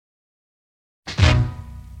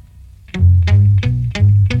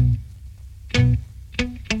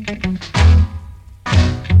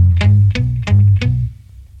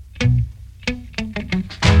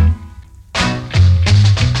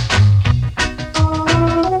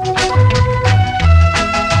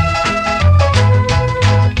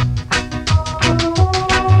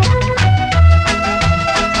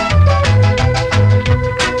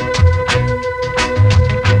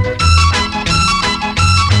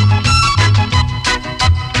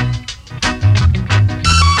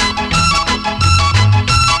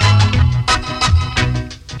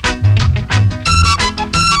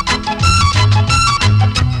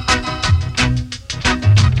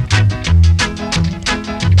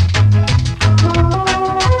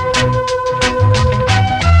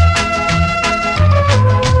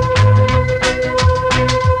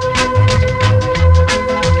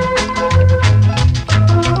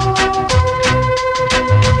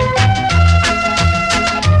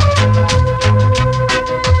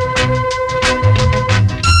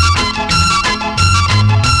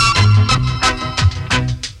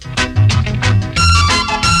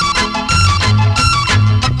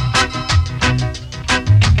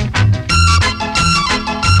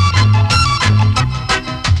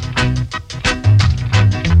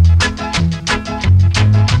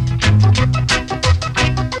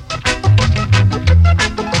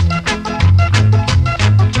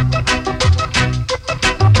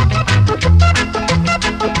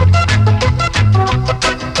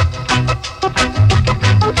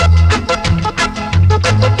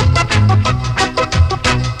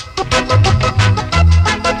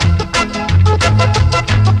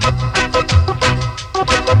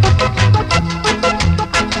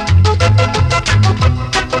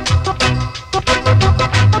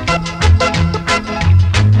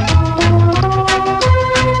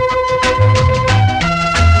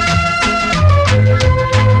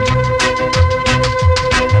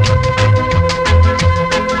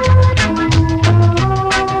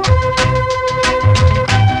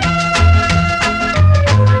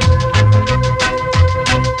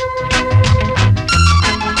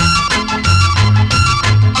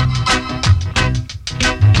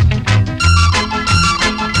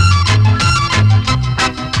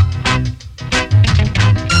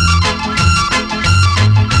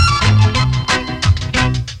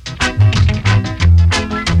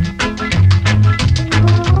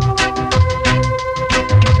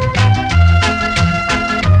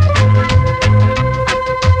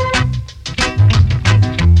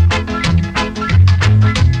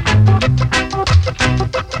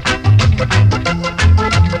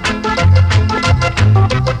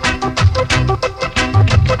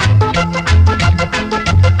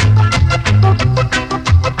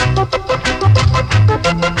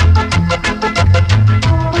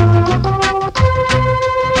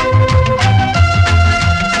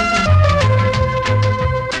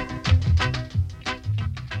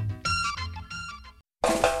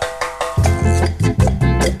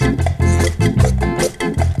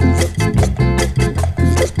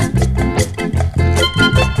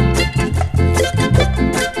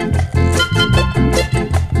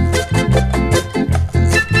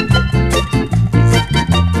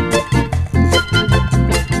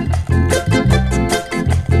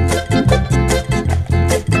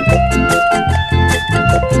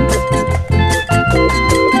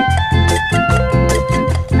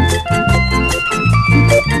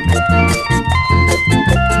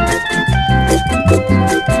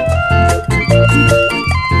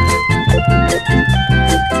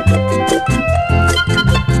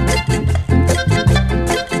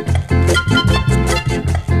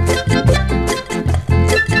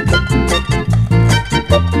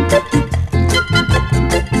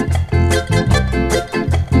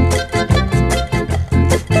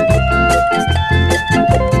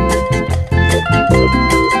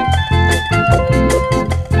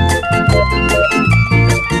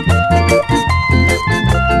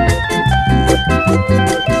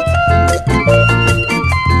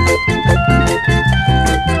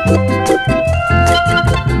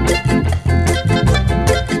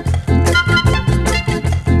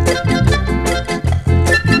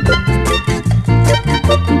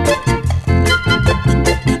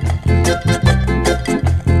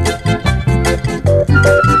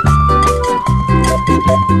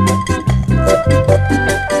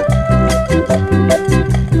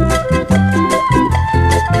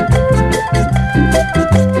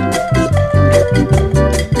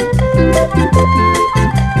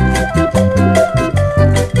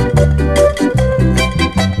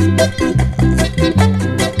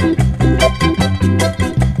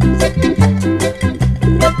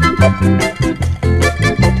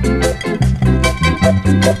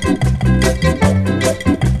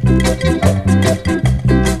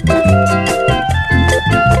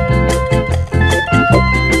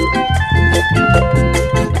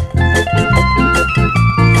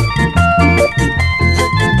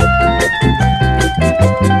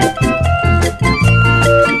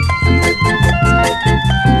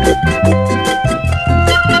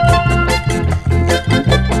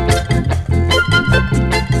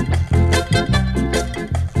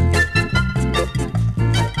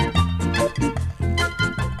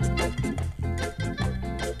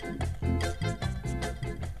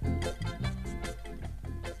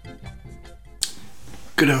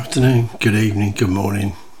Good afternoon, good evening, good morning,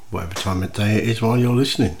 whatever time of day it is while you're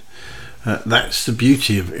listening. That's the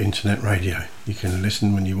beauty of internet radio. You can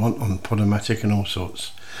listen when you want on Podomatic and all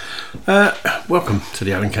sorts. Welcome to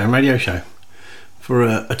the Cann Radio Show for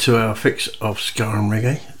a 2-hour fix of ska and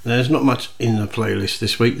reggae. There's not much in the playlist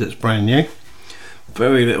this week that's brand new.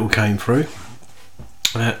 Very little came through.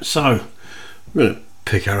 So we're going to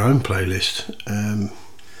pick our own playlist.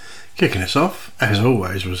 Kicking us off, as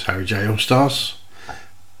always, was Harry J. All-Stars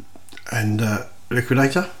and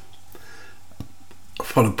Liquidator,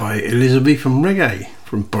 followed by Elizabethan Reggae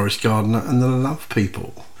from Boris Gardner and the Love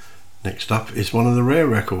People. Next up is one of the rare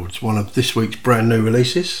records, one of this week's brand new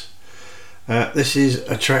releases. This is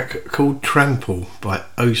a track called Trample by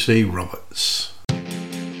O.C. Roberts.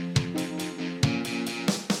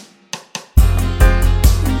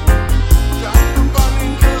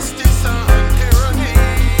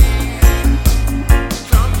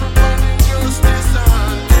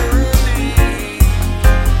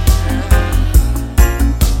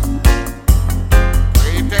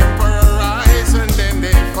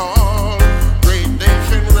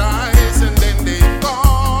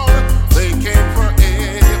 They came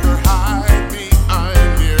forever hide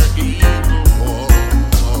behind their evil.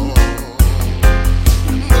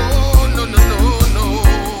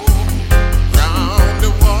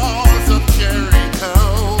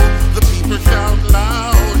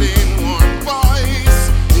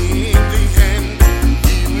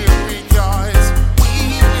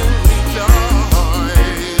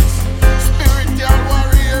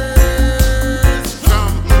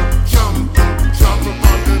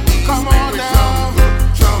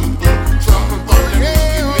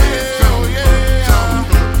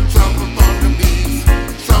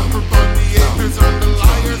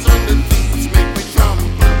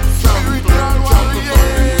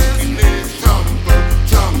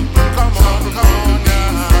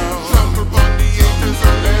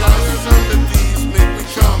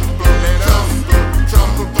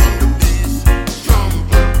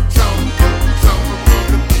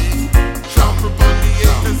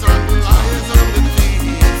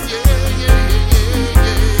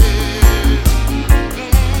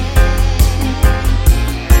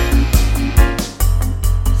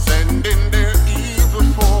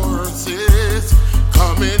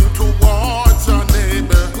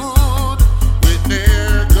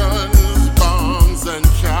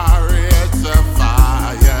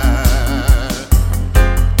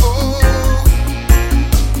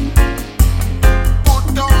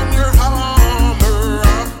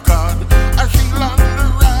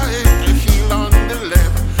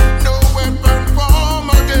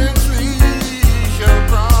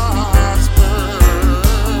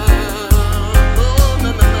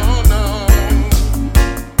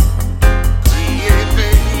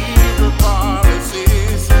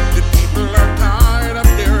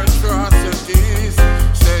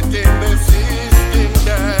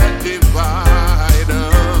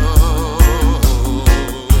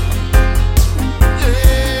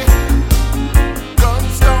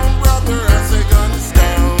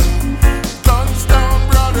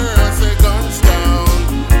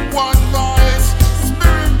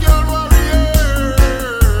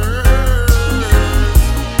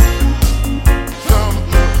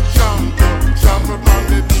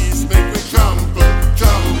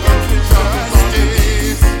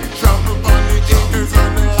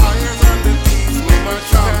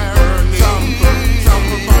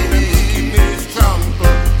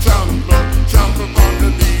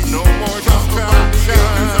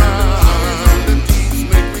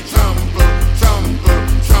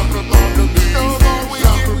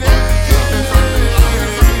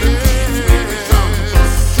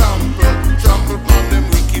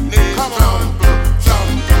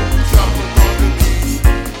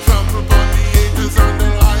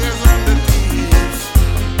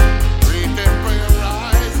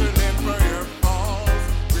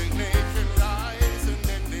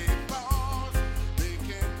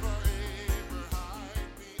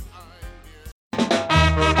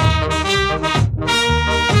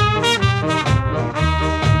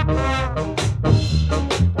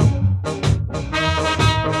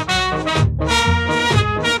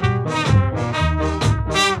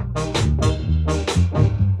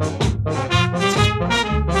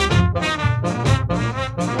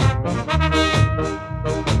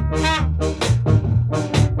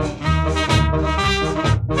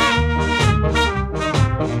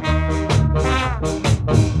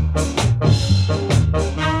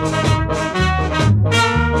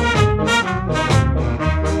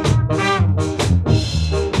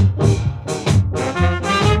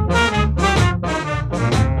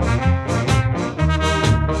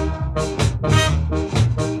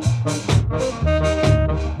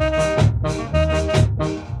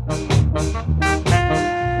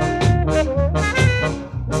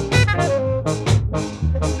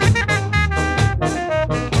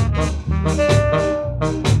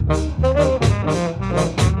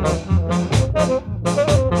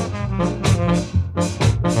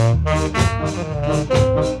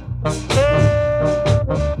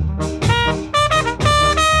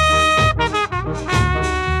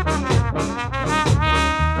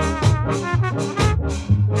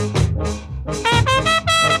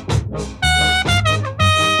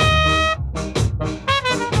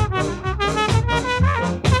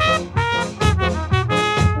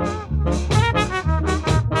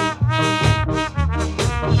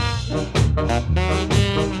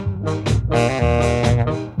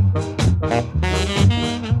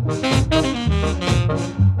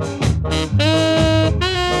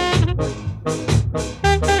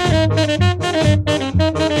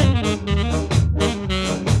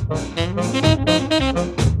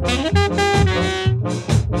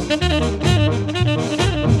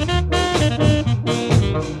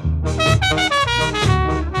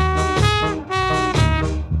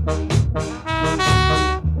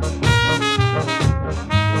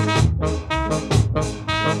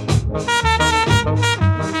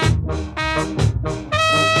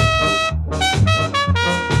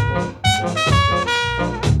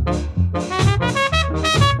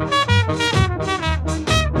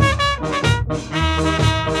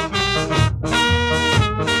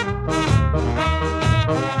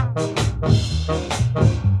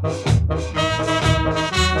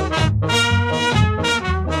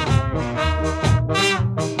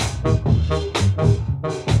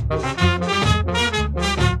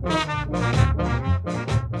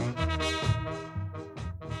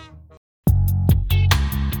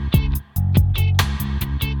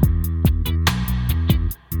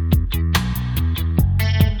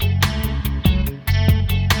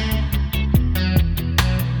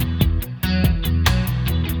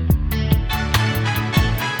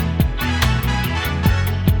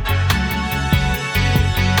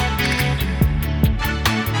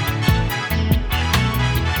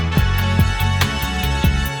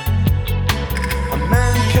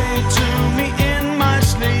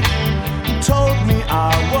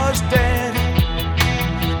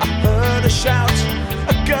 shout,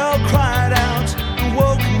 a girl cried out and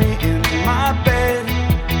woke me in my bed.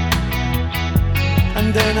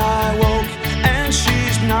 And then I woke and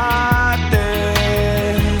she's not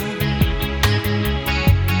there.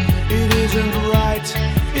 It isn't right,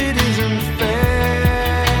 it isn't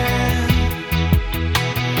fair.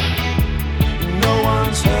 No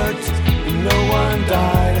one's hurt, no one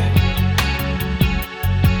died.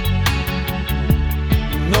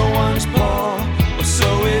 No one's poor, or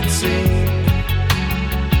so it seemed.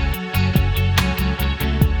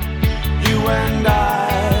 You and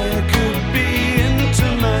I could be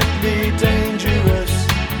intimately dangerous.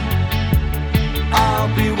 I'll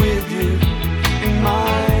be with you in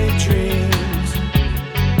my dreams.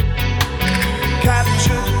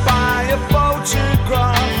 Captured by a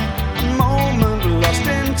photograph, a moment lost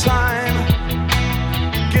in time.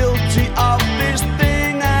 Guilty of this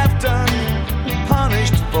thing I've done,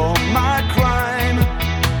 punished for my crime.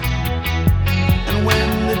 And when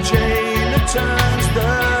the jailer turns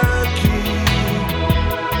the key,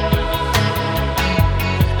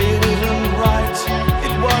 it isn't right,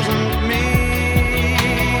 it wasn't me.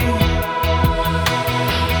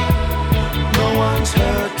 No one's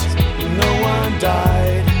hurt, no one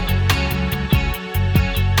died.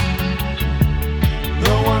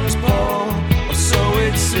 No one's poor, or so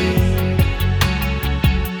it seemed.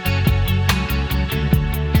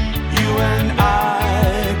 You and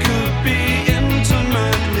I could be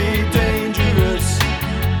intimately dangerous.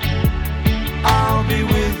 I'll be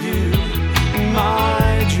with you in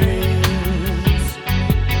my dreams.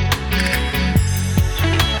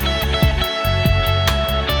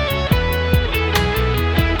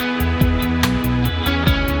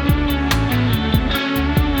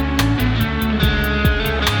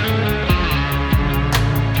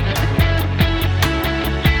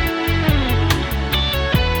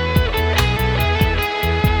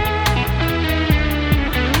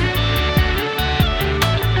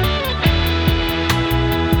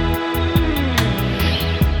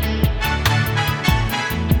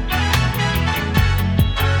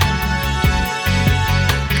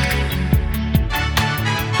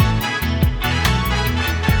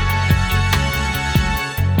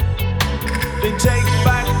 They take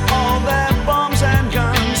back all their bombs and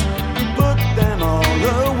guns and put them all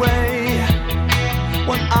away.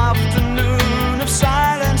 One afternoon of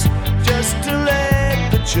silence just to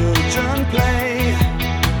let the children play.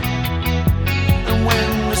 And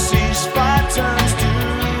when the ceasefire turns to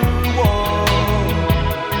war,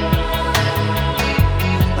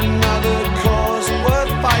 another cause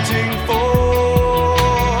worth fighting for.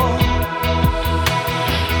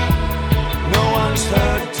 No one's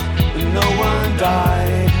hurt, no one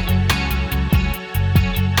died.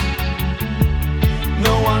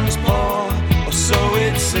 No one's poor, or so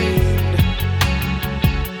it seemed.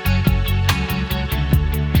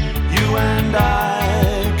 You and I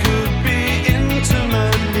could be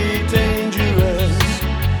intimately dangerous.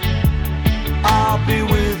 I'll be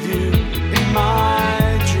with you in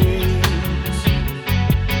my dreams.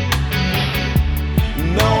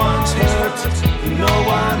 No one's hurt, no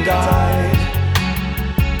one died.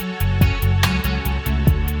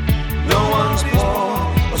 No one's poor,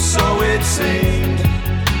 or so it seemed.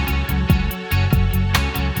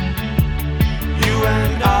 You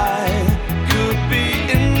and I could be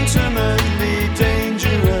intimately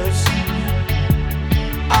dangerous.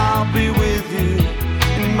 I'll be with you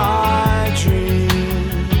in my dreams.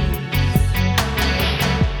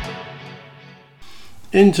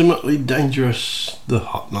 Intimately Dangerous, the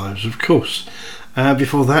Hot Knives, of course.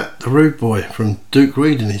 Before that, the Rude Boy from Duke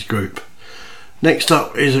Reid and his group. Next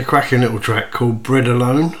up is a cracking little track called Bread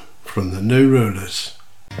Alone from the New Rulers.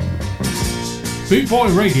 Boot Boy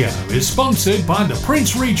Radio is sponsored by the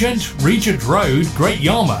Prince Regent, Regent Road, Great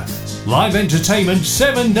Yarmouth. Live entertainment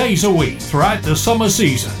 7 days a week throughout the summer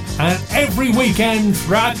season and every weekend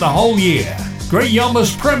throughout the whole year. Great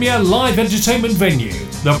Yarmouth's premier live entertainment venue,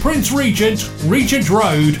 the Prince Regent, Regent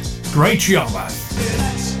Road, Great Yarmouth.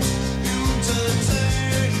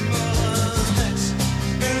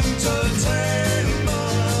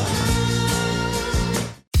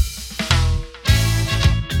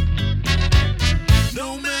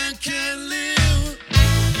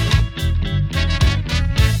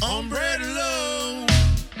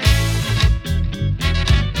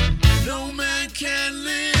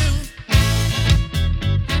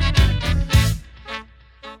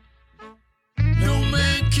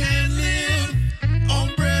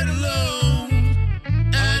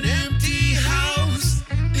 An empty house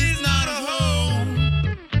is not a home.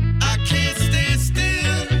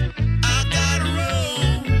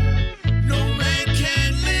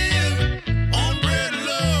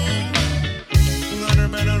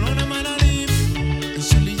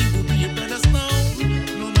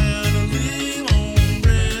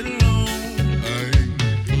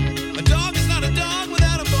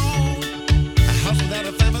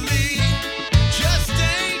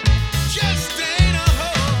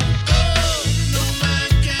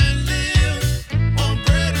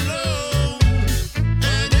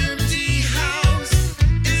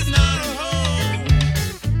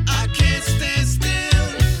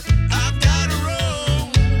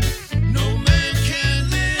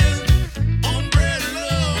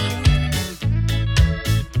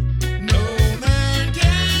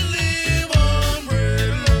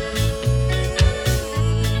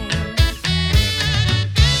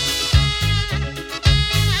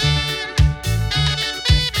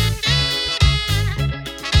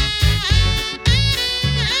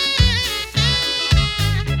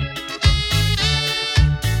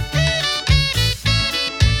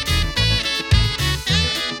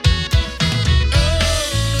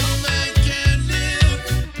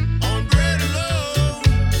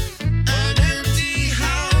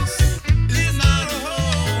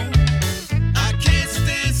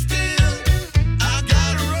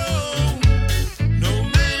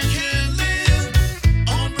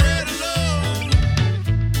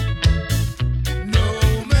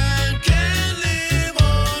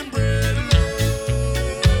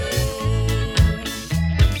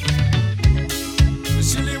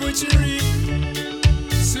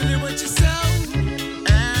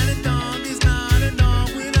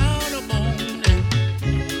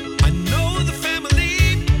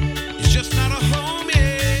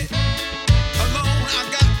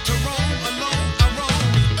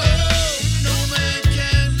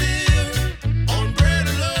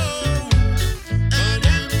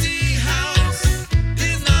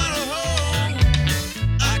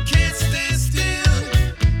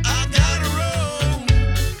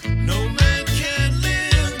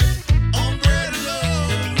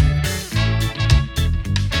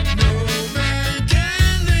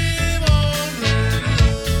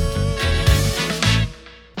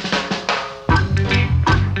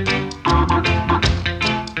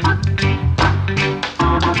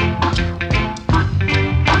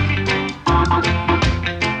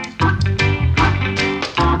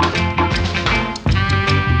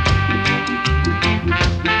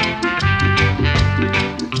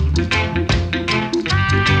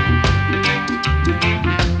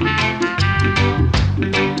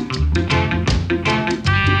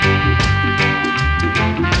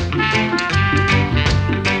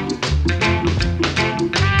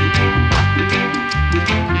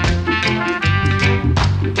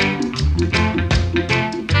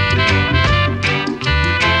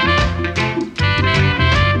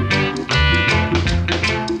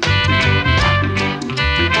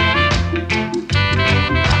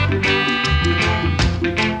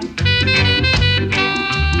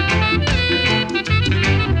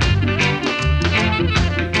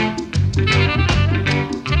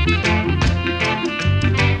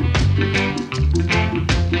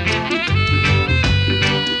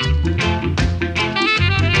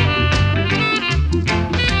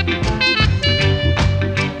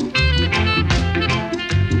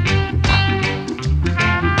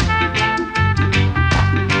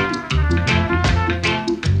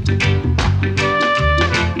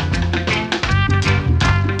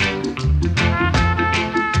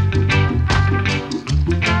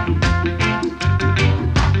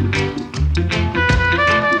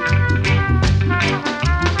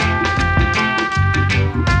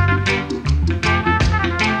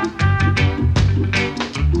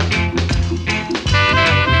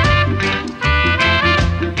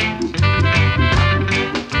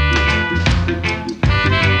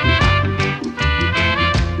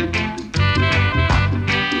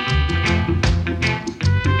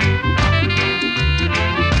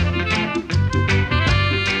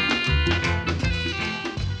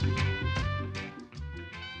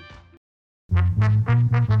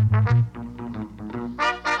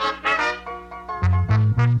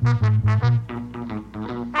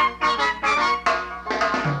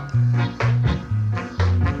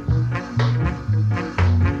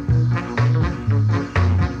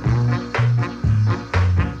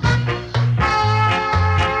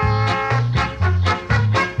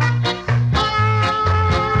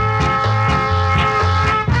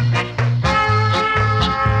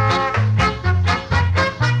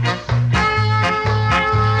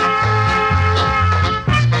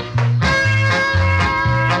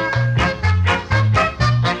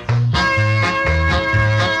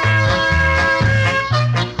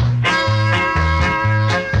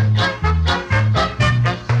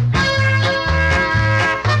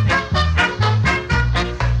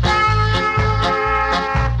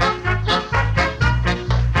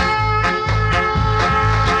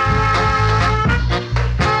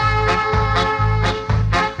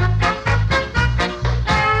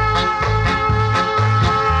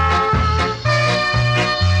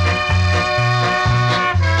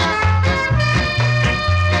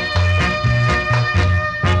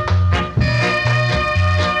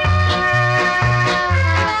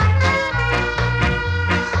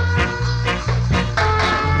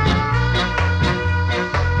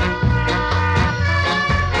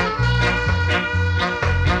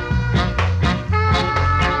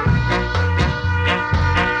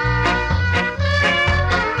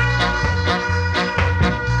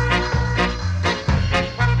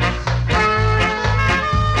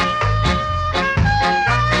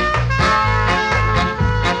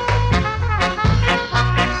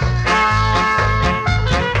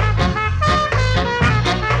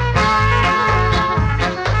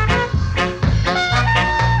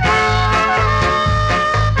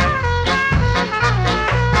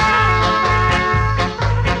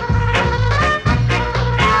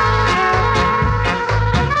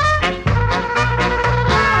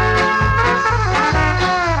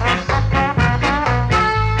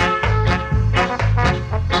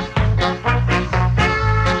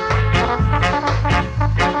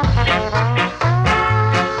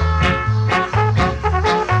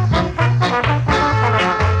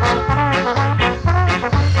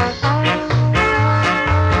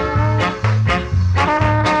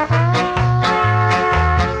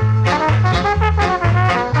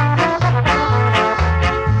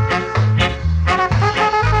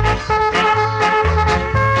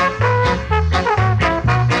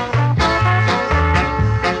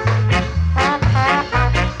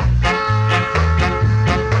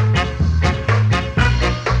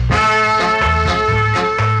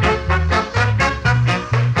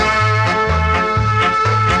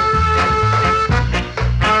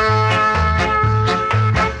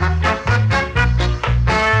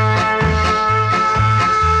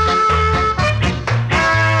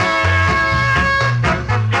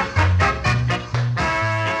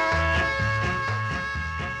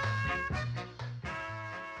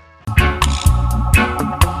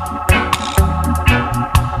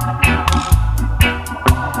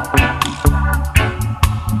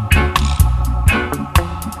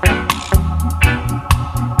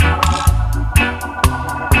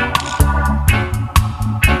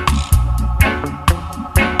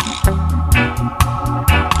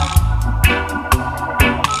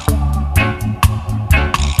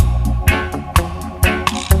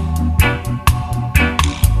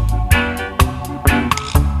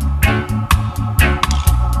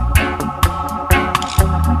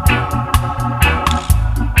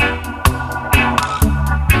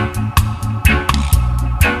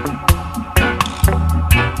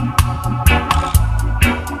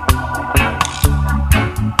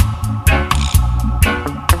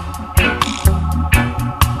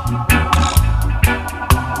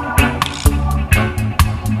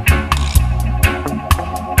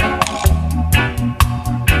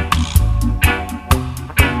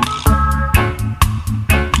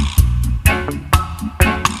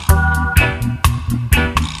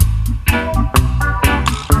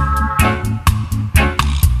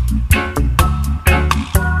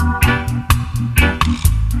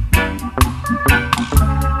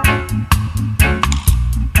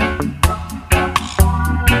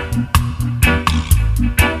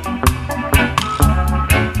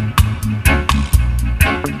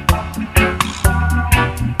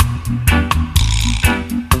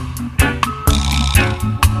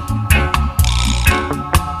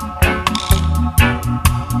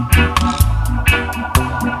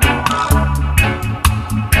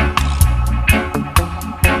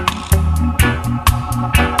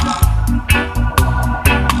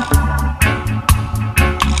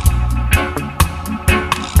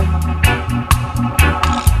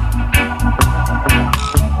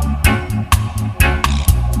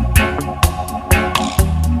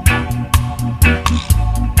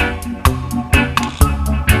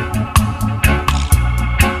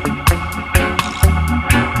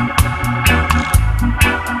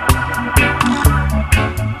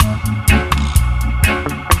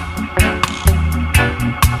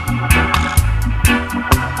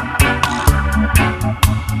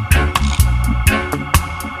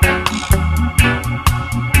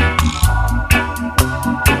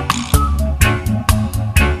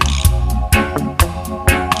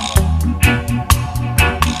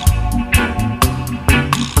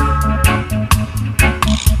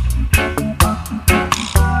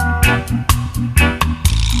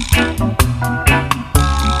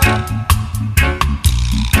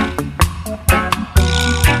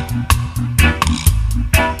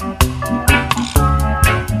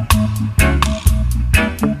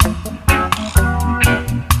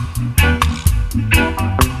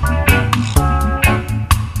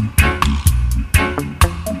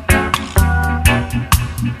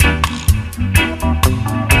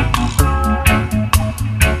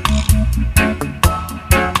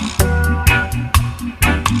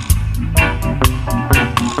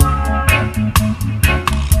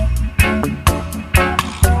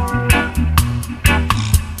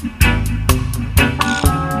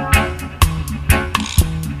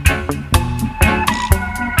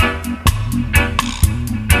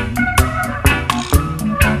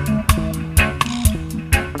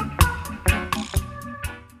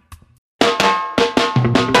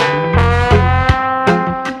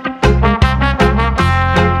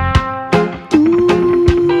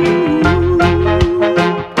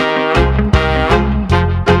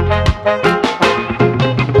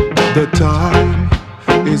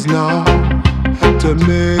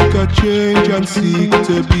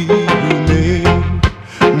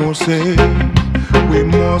 know say we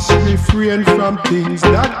must refrain from things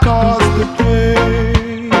that cause the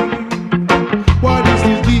pain. What is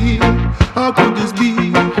this deal? How could this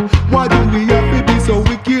be? Why do we have to be so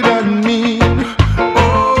wicked and mean?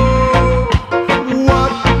 Oh,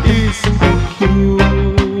 what is the cure?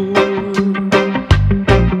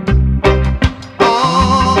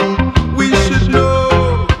 Oh, we should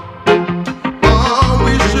know. Oh,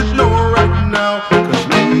 we should know right now, 'cause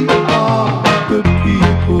we are the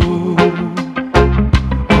people.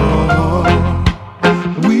 Oh,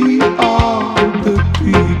 we are the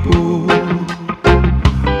people.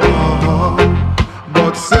 Oh,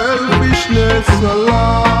 but selfishness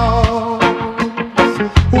allows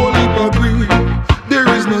holy agree. There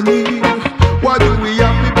is no need. Why do we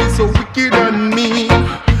have to be so wicked and mean?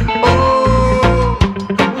 Oh,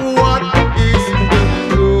 what is the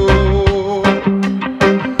cure?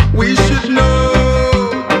 We should know.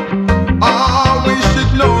 Oh, we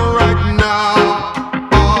should know right now.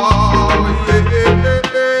 Oh, yeah.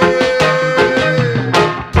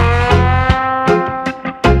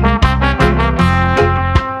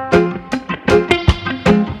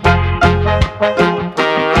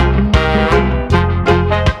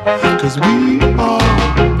 'Cause we are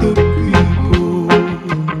the people.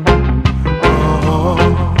 Oh,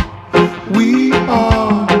 we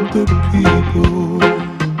are the people.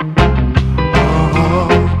 Oh,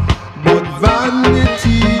 but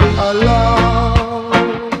vanity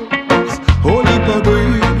allows holy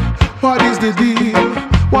greed. What is the deal?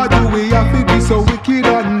 Why do we have to be so wicked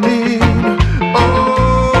and mean?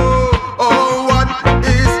 Oh, what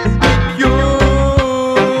is the cure?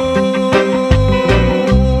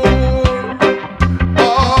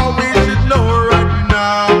 Oh, we should know right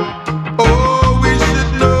now. Oh, we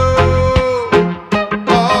should know.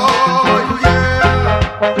 Oh, yeah.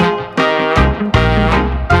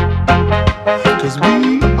 'Cause we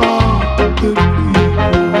are the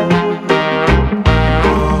people. Oh,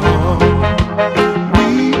 we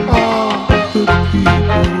are the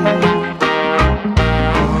people.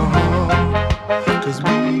 Oh, 'cause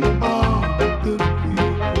we are the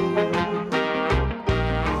people.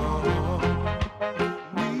 Oh,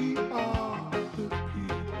 we are the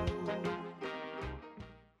people.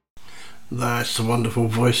 That's the wonderful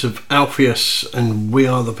voice of Alpheus and We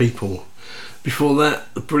Are the People. Before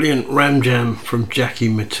that, the brilliant Ram Jam from Jackie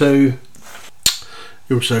Matoo.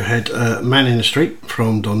 You also had Man in the Street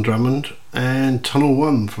from Don Drummond and Tunnel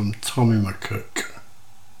 1 from Tommy McCook.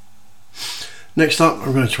 Next up,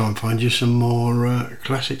 I'm going to try and find you some more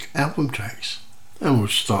classic album tracks. And we'll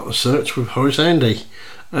start the search with Horace Andy.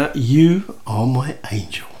 You Are My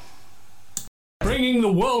Angel. Bringing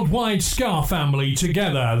the worldwide ska family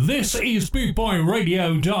together, this is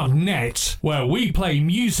bootboyradio.net, where we play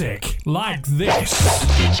music like this. I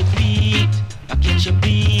get your beat, I get your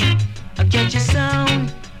beat, I get your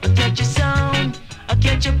sound, I get your sound, I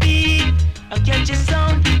get your beat, I get your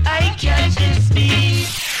sound, I catch this beat.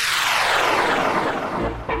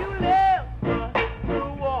 You left the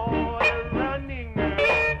water running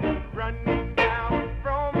down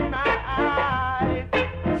from my eyes.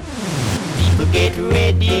 People get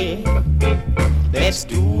ready, let's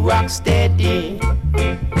do rock steady.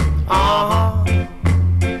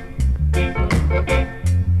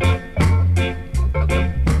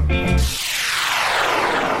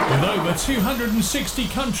 With over 260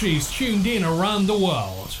 countries tuned in around the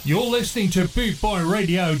world, you're listening to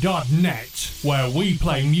bootboyradio.net, where we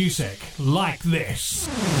play music like this.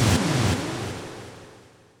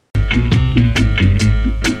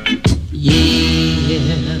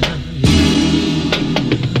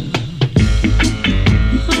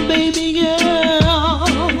 Baby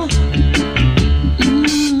girl,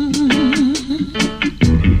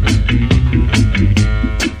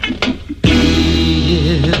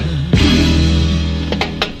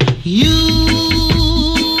 you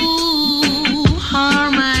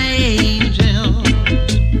are my angel.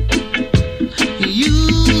 You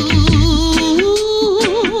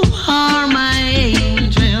are my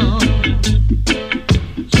angel.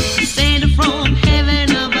 Sent from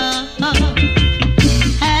heaven above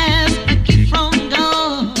as a gift from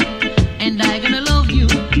God, and I'm gonna love you,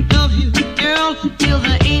 girl, till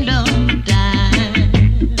the end of time.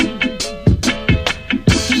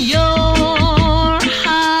 Your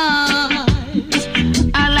eyes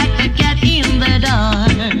are like a cat in the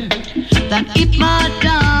dark that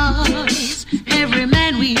hypnotize every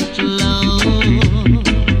man we love.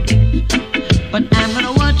 But I'm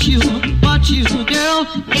gonna watch you, girl,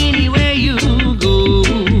 anywhere you go,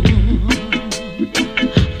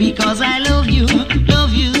 because I love you,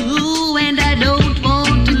 and I don't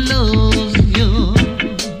want to lose you.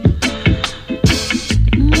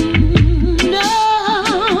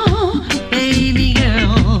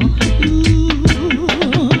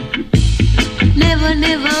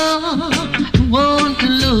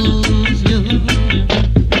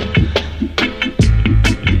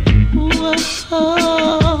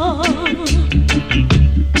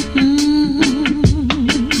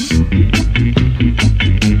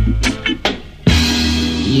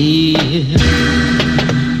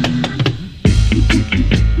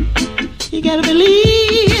 You gotta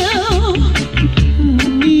believe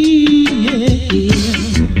me,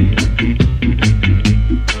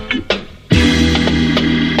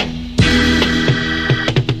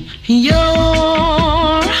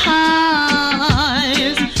 your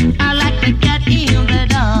eyes are like the cat in the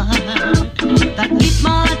dark that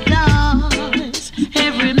hypnotize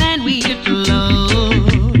every man we get to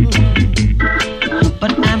love.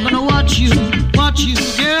 But I'm gonna watch you,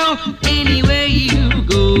 girl, anywhere you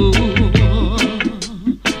go,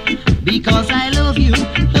 because I love you,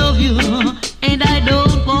 and I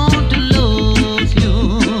don't want to lose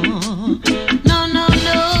you. No, no,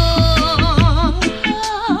 no,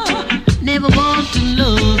 never want to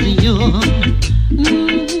lose you.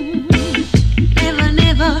 Never,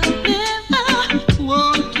 never, never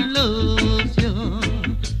want to lose you.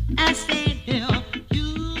 I said, yeah, you.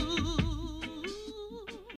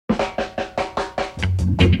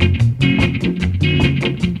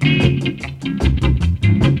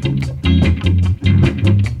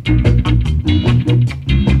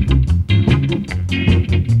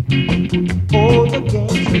 Oh, the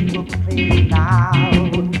games people play now,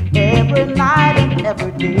 every night and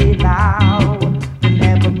every day now. They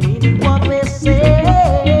never mean what they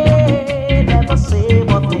say, never say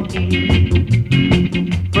what they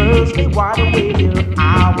mean. First they wide away their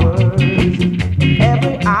hours in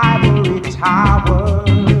every ivory tower.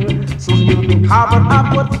 Soon you'll be covered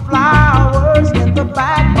up with flowers in the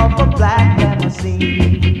back of a black limousine.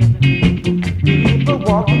 People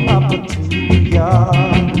walking up to ya,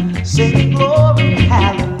 singing glory,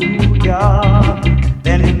 hallelujah.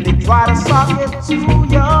 Then they try to suck it to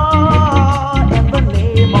ya in the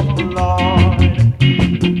name of the Lord.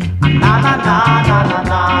 Na na na na na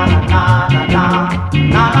na na na na na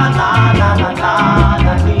na na na na na.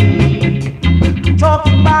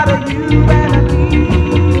 Talking about you and me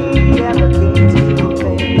and the things we will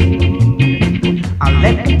play. I'll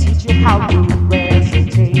let me teach you how to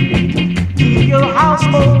recitate. Keep your house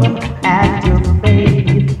open and your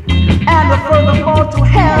faith. And furthermore to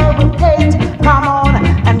hell with hate. Come on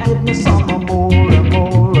and give me some more and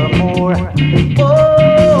more and more. Oh, oh,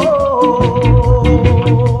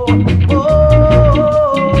 oh,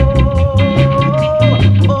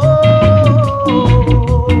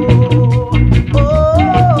 oh,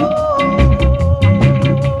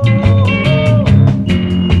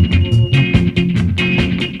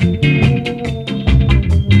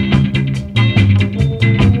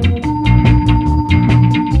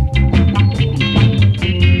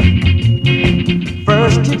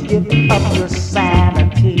 First you give up your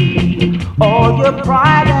sanity, all your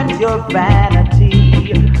pride and your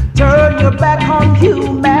vanity. Turn your back on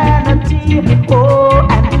humanity. Oh,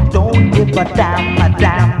 and you don't give a damn, a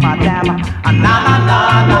damn, a damn. Na na na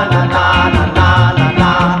na na na na na na na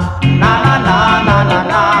na na na na na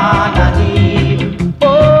na.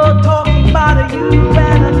 Oh, talking about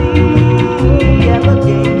humanity and the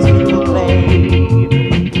games you play.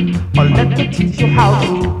 Or let me teach you how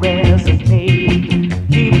to recitate.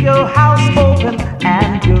 Keep your house open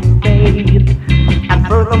and your faith. And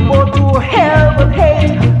furthermore to hell with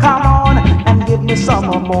hate. Come on and give me some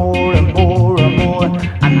more and more and more.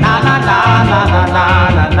 And na na na na na na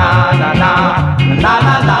na na na na na na na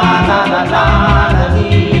na na na.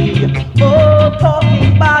 Oh,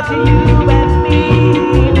 talking about you and me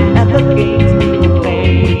and the games we play.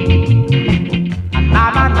 And na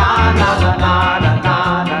na na na na na na na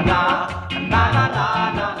na na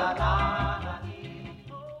na na na.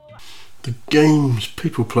 The games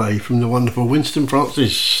people play from the wonderful Winston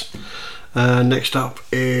Francis. Next up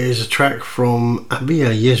is a track from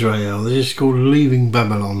Abia Yisrael. This is called Leaving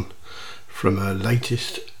Babylon from her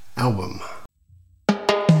latest album.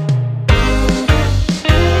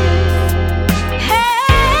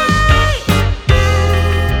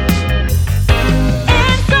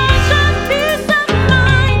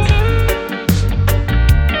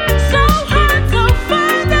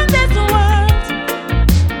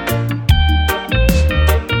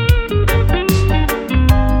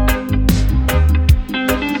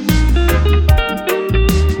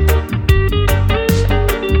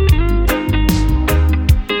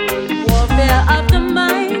 Was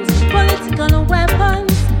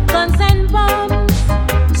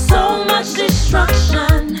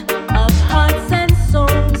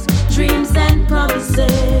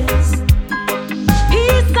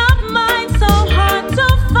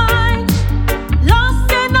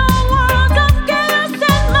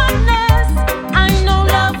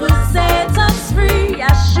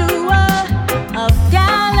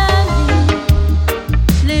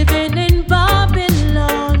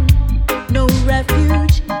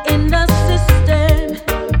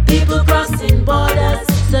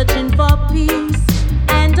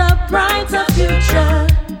brighter future.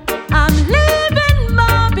 I'm leaving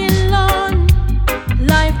Babylon.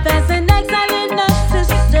 Life as an exile in a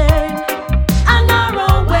system. A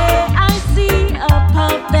narrow way, I see a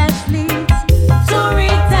path that leads to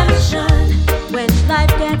redemption. When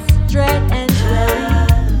life gets dread and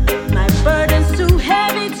dreary, my burden's too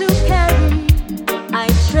heavy to carry. I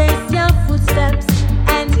trace your footsteps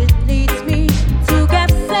and it leads me to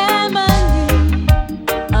Gethsemane,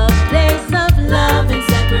 a place of love and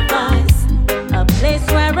sacrifice.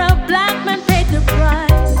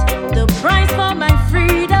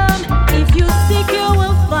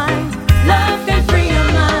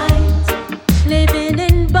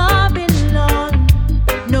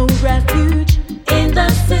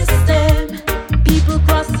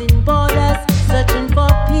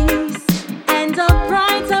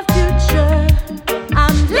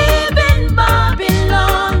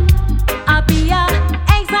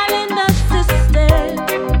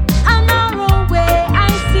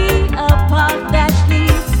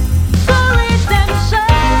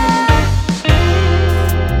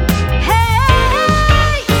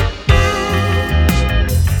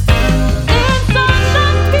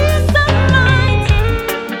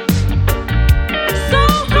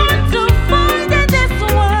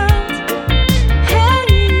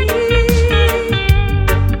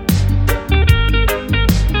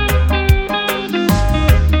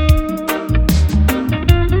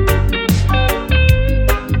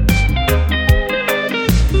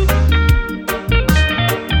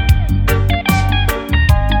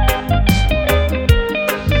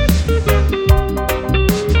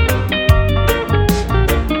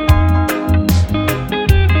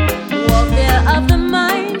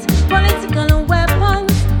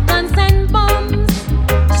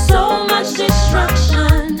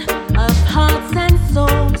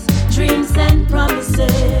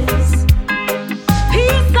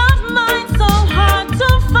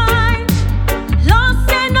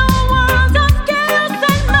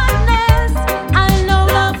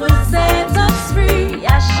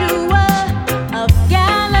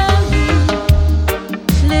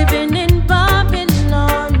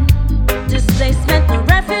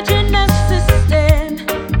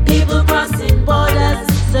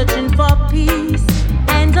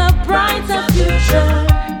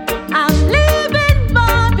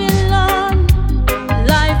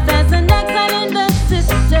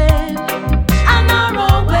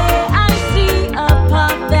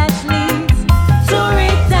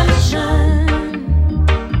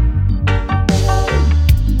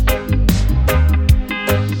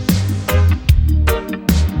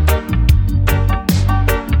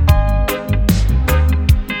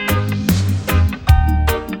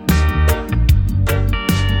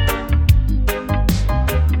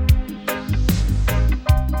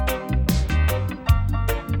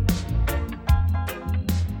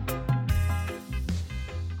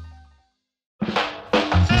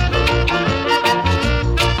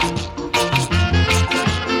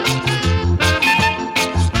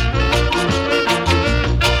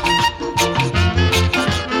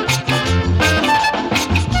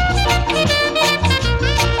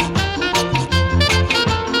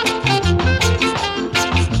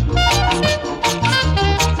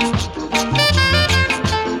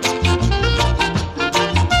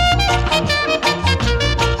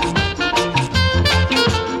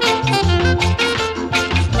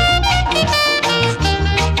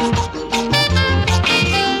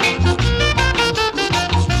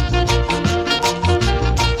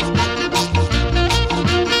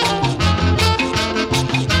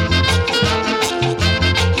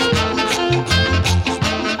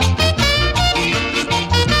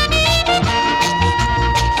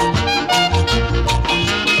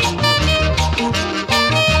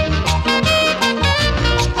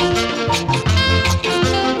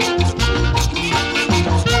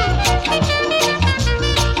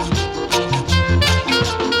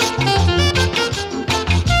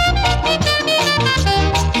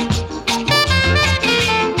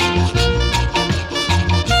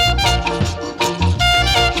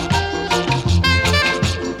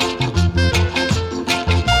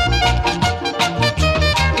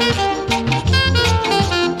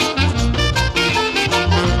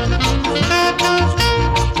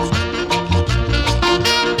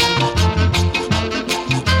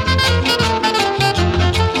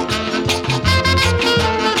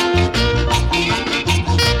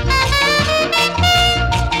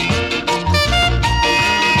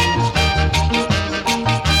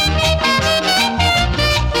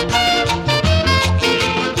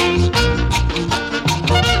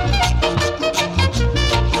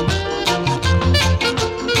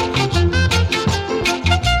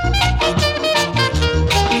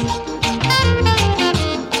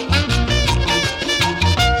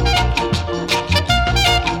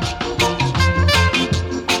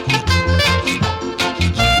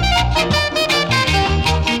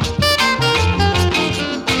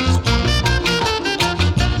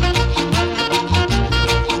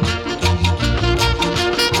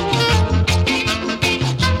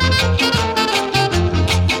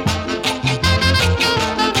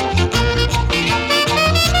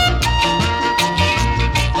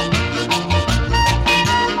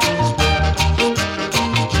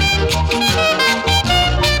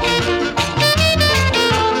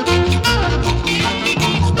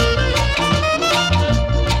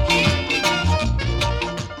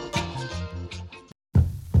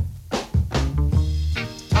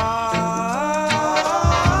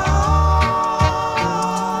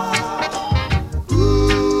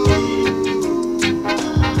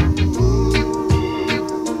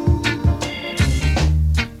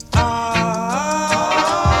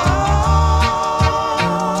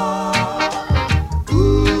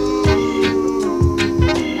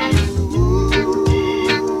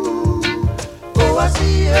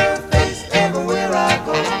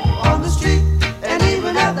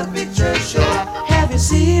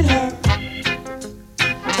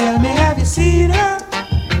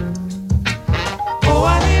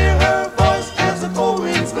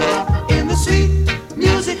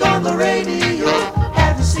 on the radio.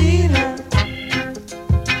 Have you seen her?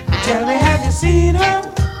 Tell me, have you seen her?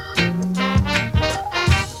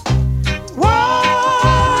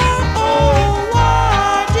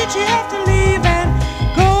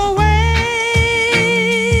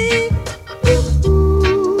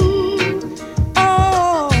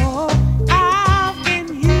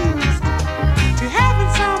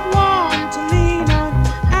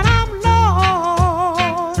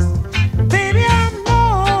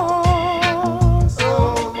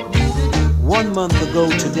 Ago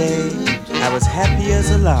today, I was happy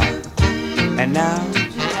as a lark, and now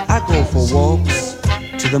I go for walks,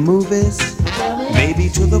 to the movies, maybe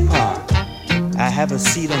to the park. I have a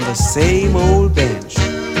seat on the same old bench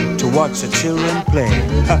to watch the children play.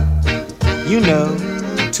 You know,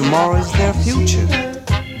 tomorrow is their future,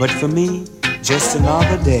 but for me, just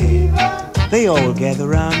another day. They all gather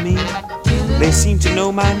around me, they seem to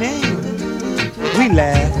know my name. We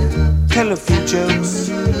laugh, tell a few jokes,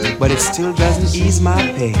 but it still doesn't ease my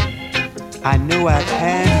pain. I know I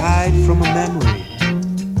can't hide from a memory,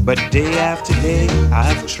 but day after day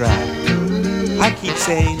I've tried. I keep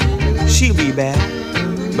saying she'll be back,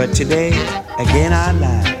 but today again I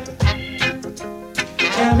lied.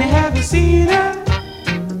 Tell me, have you seen her?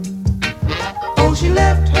 Oh, she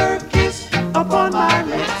left her kiss upon my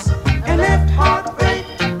lips and left heartbreak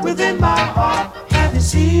within my heart. Have you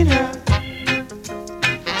seen her?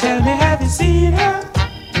 Tell me, have you seen her?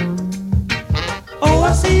 Oh,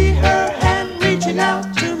 I see her hand reaching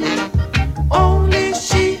out to me. Only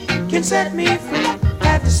she can set me free.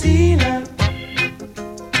 Have you seen her?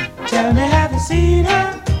 Tell me, have you seen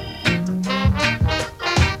her?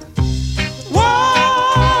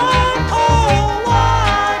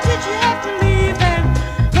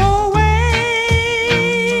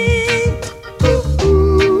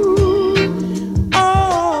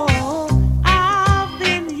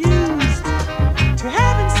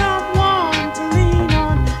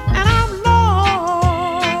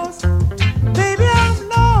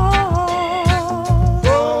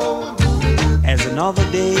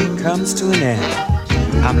 Comes to an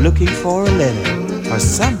end. I'm looking for a letter or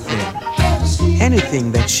something,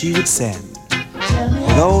 anything that she would send.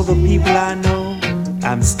 With all the people I know,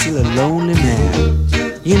 I'm still a lonely man.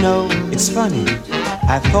 You know, it's funny,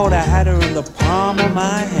 I thought I had her in the palm of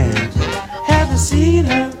my hand. Have you seen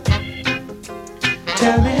her?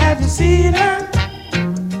 Tell me, have you seen her?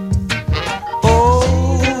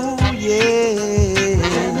 Oh, yeah.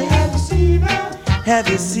 Tell me, have you seen her? Have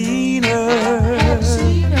you seen her?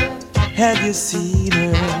 Have you seen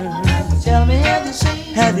her? Tell me, have you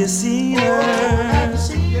seen her? Have you seen her? Have you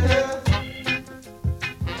seen her?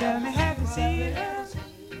 Tell me, have you seen her?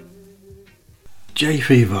 J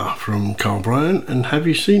Fever from Carl Bryan, and Have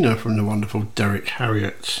You Seen Her from the wonderful Derek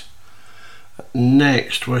Harriott.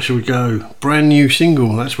 Next, where shall we go? Brand new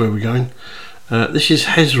single, that's where we're going. This is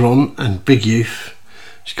Hezron and Big Youth.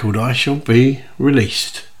 It's called I Shall Be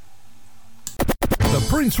Released. The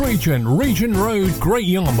Prince Regent, Regent Road, Great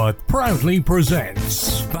Yarmouth proudly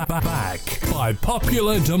presents Back by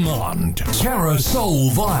popular demand.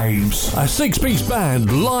 Carousel Vibes, a six-piece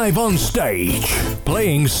band live on stage,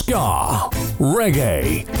 playing ska,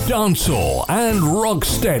 reggae, dancehall and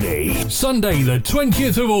rocksteady. Sunday the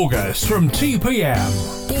 20th of August from 2 p.m.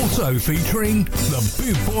 Also featuring the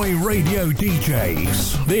Boot Boy Radio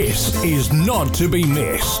DJs. This is not to be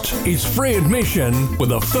missed. It's free admission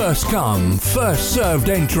with a first come, first served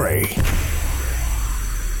entry.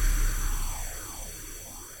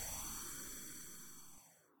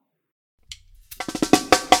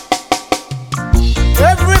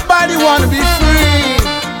 Everybody wanna be free.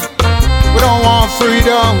 We don't want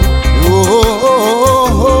freedom.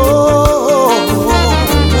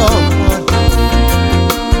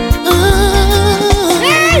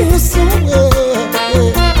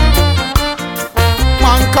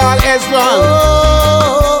 One call Ezra.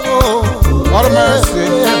 What a mercy.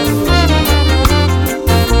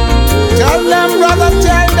 Tell them, brother,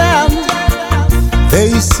 tell them.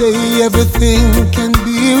 They say everything can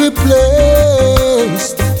be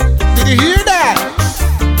replaced. Did you hear that?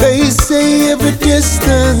 They say every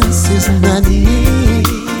distance is money.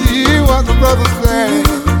 Do you hear what the brother said?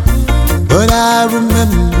 But I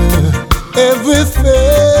remember every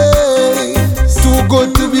face, too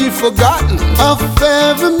good to be forgotten, of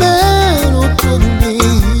every man who took me.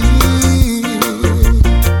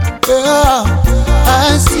 Yeah,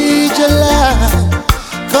 I see July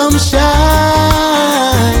come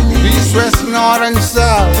shining, east, west, north and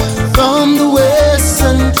south, from the west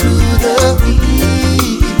and to the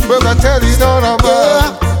east. But I tell you all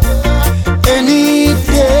about any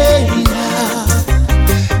day now,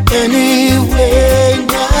 any way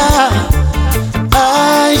now.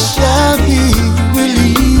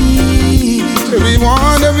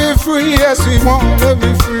 wanna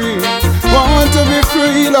be free. Want to be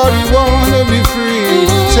free, Lord, we wanna be free.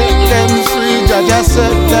 Set them free, Jah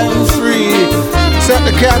set them free. Set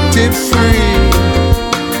the captive free.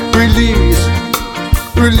 Release,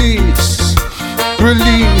 release,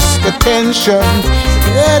 release the tension.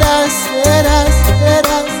 Set us, set us, set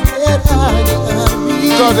us, set us.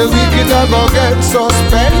 Cause the wicked are gonna get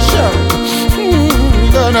suspension.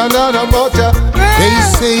 No, but they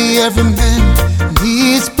say every man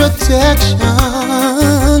needs protection.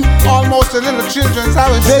 Almost the little children's I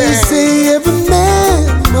would say. They say every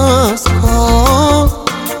man must call.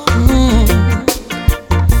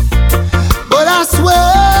 But I swear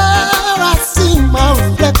I see my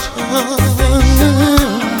reflection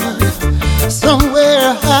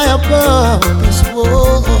somewhere high above this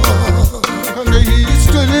world. From the east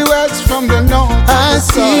to the west, from the north I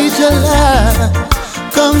see your light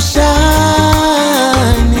come shining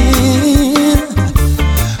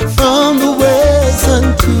from the west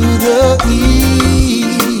unto the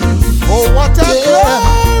east. Oh, what a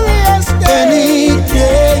glorious day! Any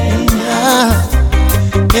day now,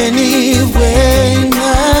 anyway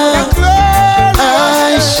now,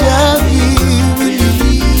 I shall be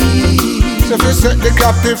released. So if you set the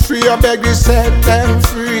captive free, I beg you set them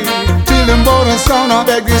free. Till them both and son, I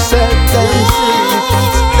beg you set them free.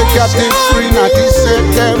 The captive free, not to set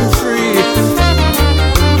them free.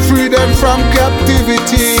 Free them from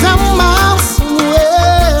captivity. Somehow,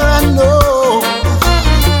 somewhere, I know.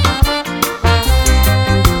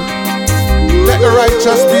 Let the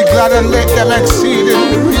righteous be glad and let them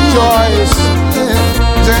exceedingly rejoice.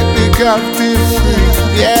 Set the captive free.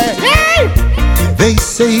 Yeah. They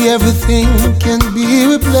say everything can be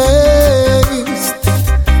replaced.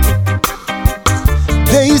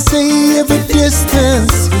 They say every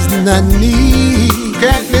distance is not need.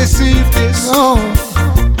 Can't deceive this. No.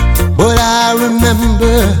 But I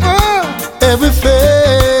remember every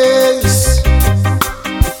face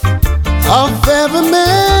of every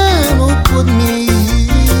man who put me.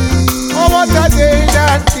 Oh, what a day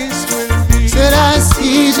that this will be. Said I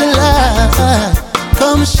see your light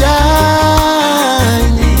come shining.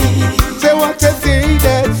 Say what a day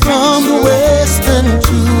that from the west to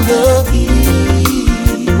the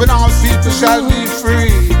east. When all people shall be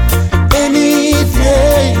free. Any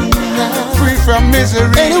day now. Free from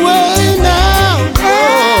misery. Anyway now,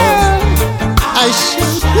 I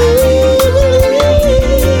shall be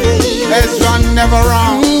released. Let's run never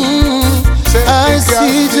wrong. I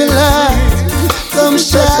see the light come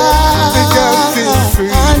shining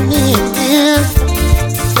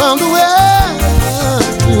from the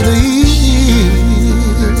west to the east.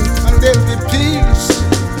 And there'll be peace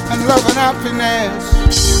and love and happiness.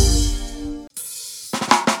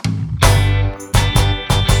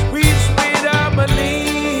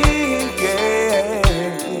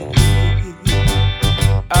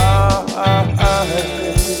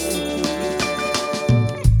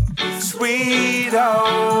 Sweet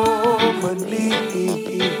harmony.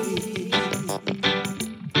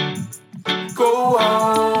 Go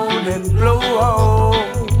on and blow on.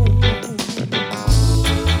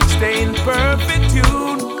 Stay in perfect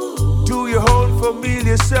tune to your own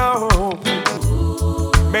familiar song.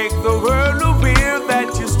 Make the world aware that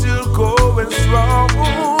you're still going strong.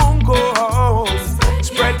 Go on,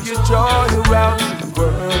 spread your joy around the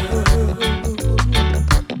world.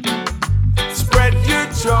 Spread your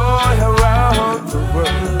joy around the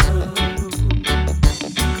world.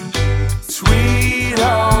 Sweet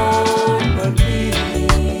harmony,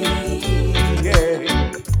 yeah.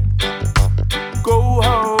 Go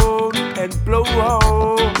on and blow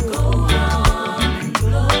on.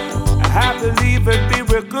 I believe in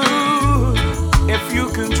miracles. If you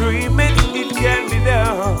can dream it, it can be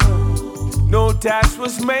done. No task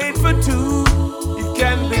was made for two. It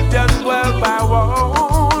can be done well by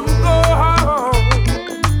one. Go on,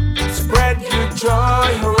 spread your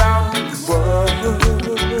joy around the world.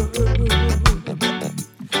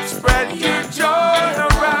 Spread your joy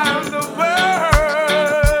around the world.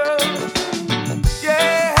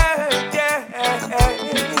 Yeah, yeah,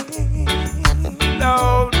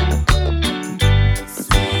 Lord.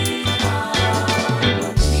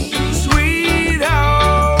 Sweet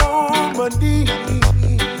harmony.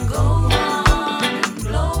 Go on and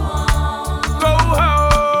blow on. Go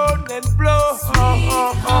on and blow on.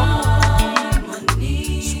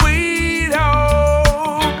 Sweet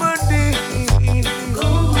harmony. Go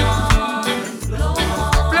on and blow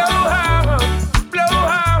on. Blow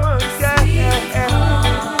on, yeah.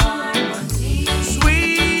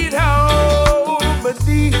 Sweet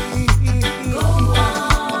harmony. Go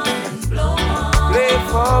on and blow on. Play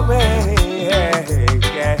for me, yeah.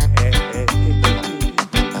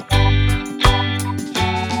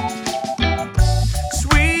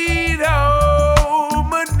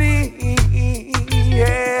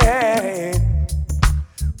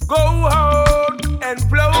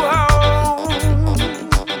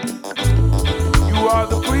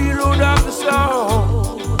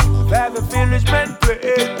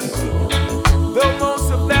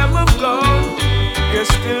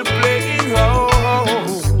 they're still playing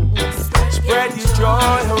home. Spread your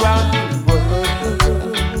joy around the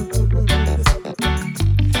world.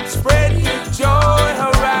 Spread your joy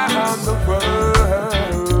around the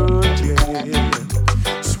world, yeah.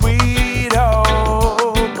 Sweet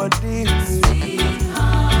harmony.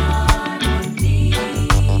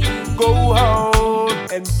 Go on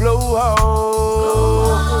and blow on.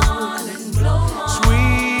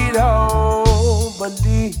 Sweet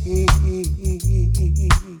harmony.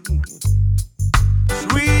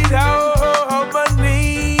 Sweet harmony,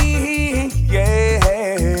 yeah.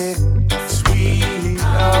 Sweet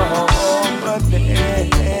harmony.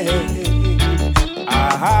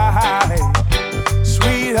 Aye.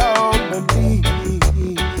 Sweet harmony.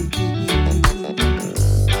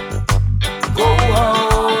 Go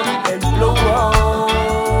on and blow on.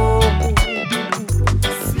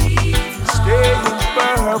 Stay in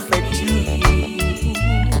perfect tune.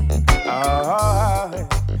 Aye.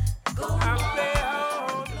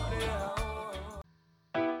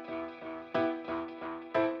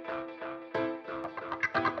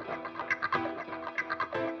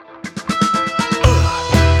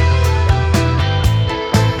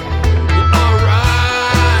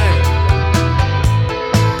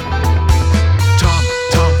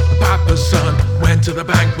 To the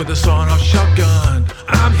bank with a sawn-off shotgun.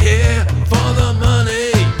 I'm here for the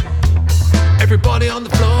money. Everybody on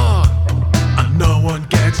the floor, and no one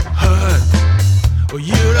gets hurt. Well,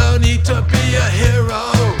 you don't need to be a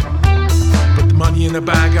hero. Put the money in the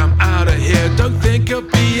bag, I'm out of here. Don't think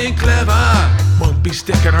of being clever. Won't be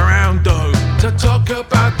sticking around though to talk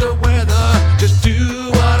about the weather. Just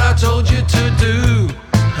do what I told you to do,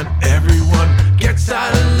 and everyone gets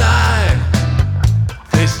out alive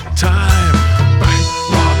this time.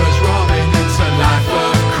 Robbing, it's a life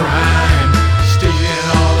of crime. Stealing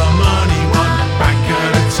all the money, one bank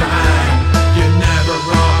at a time. You never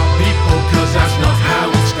rob people, cause that's not how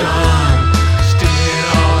it's done. Stealing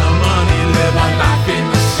all the money, live a life in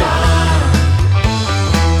the sun.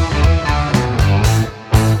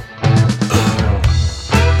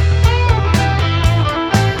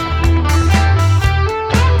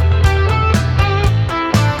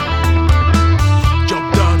 Job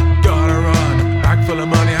done, gotta run. Bag full of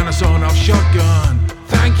money and a sawn-off shotgun.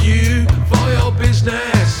 Thank you for your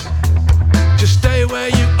business. Just stay where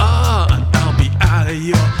you are and I'll be out of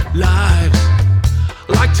your lives.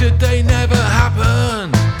 Like today never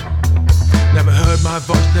happened. Never heard my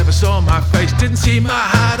voice, never saw my face. Didn't see my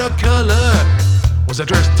hat or color. Was I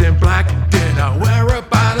dressed in black? Did I wear a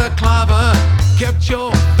balaclava? Kept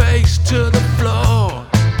your face to the floor,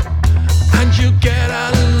 and you get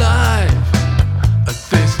out alive at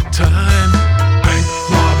this time. Bank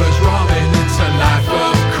robbers robbing, it's a life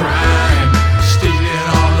of crime. Stealing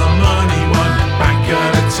all the money, one bank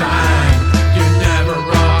at a time. You never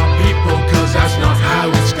rob people, cause that's not how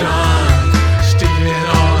it's done. Stealing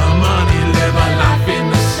all the money, live a life in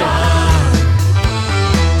the sun.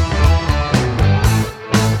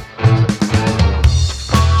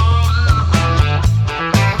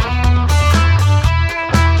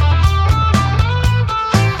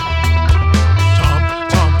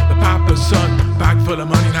 Tom, the papa's son, bag full of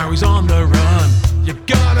money, now he's on the run. You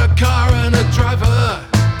got a car and a driver.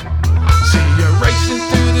 See you racing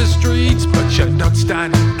through the streets, but you're not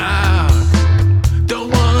standing out. Don't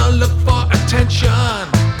wanna look for attention.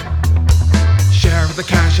 Share of the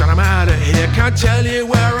cash and I'm out of here. Can't tell you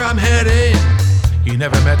where I'm heading. You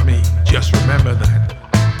never met me, just remember that.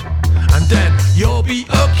 And then you'll be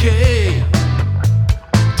okay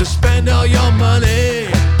to spend all your money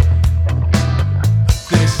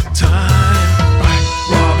this time. Bank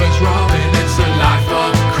robbers robbing, it's a life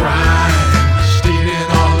of crime. Stealing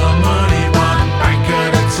all the money, one bank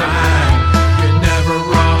at a time. You never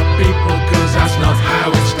rob people, cause that's not how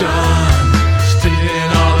it's done.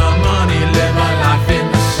 Stealing all the money, live a life in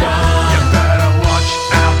the sun. You better watch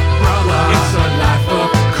out, brother, it's a life of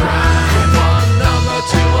crime. From one number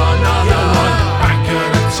to another, one bank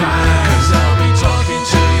at a time. Cause I'll be talking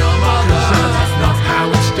to your mother, cause that's not how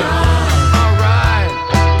it's done. Alright,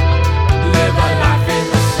 live a life in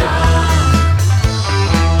the sun.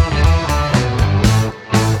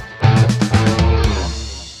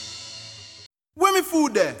 Where me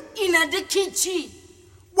food there? Inna the kitchen.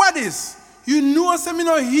 What is? You know say me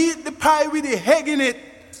no heat the pie with the egg in it.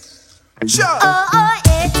 Sure. Oh,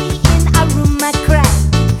 yeah, in a room I cry.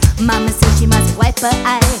 Mama says she must wipe her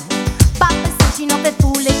eye. Papa says she not be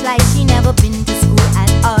foolish like she never been to school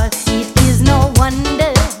at all. It is no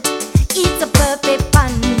wonder, it's a perfect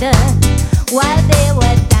wonder. While they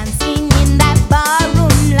were dancing in that bar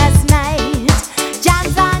room last night,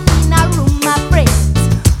 John's on in a room of friends.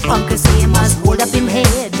 Uncle say he must hold up him head.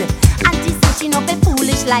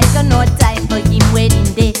 like no time for him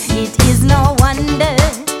wedding day. It is no wonder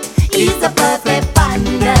he's a perfect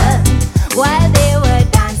panda. While they were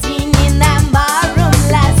dancing in that barroom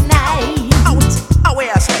last night,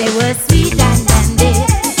 they were sweet and dandy,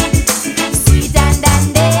 sweet and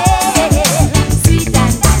dandy, sweet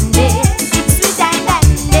and dandy, sweet and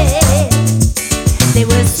dandy. They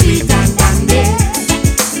were sweet and dandy,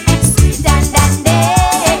 sweet and dandy,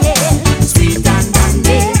 sweet and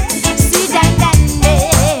dandy, sweet and dandy.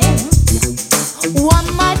 One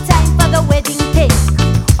more time for the wedding cake,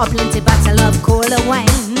 a plenty bottle of cola wine.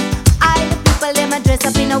 All the people them a dress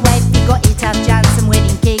up in a white, we go eat up Johnson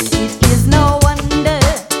wedding cake. It is no wonder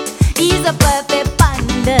he's a perfect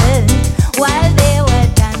panda. While they were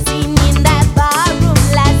dancing in that barroom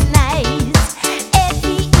last night,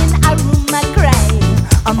 Effie in a room a cry.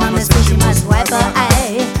 Oh, mama said she must wipe her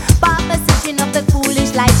eye. Papa said she not the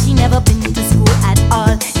foolish like she never been to school at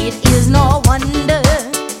all. It is no wonder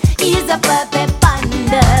he's a perfect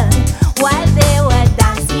panda. While they were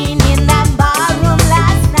dancing in that barroom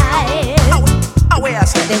last night,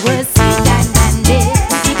 they were sweet and dandy,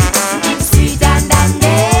 sweet and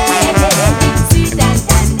dandy, sweet and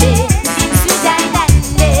dandy, sweet and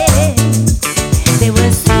dandy. They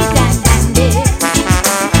were sweet and dandy,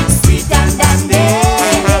 sweet and dandy,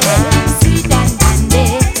 sweet and dandy,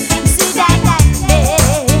 sweet and dandy.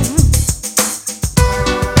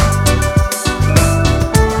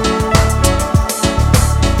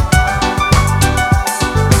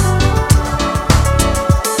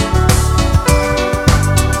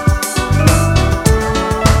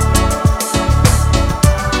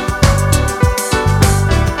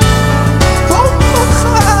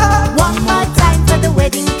 One more time for the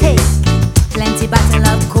wedding cake, plenty bottle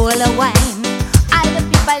of cola wine. All the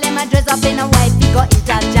people them a dress up in a white, we go eat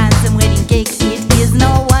up Johnson wedding cake. It is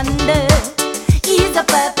no wonder he's a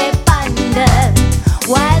perfect panda.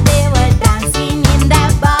 While they were dancing in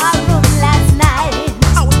that barroom last night,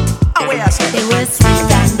 they were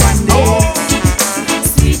sweet and dandy,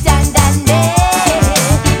 sweet and dandy,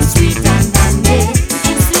 sweet and dandy,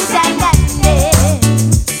 sweet and dandy.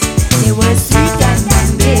 They were sweet and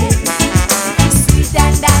dandy, sweet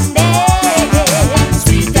and dandy,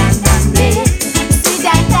 sweet and dandy, sweet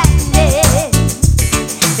and dandy.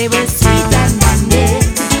 They were sweet and dandy,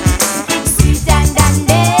 sweet and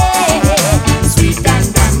dandy, sweet and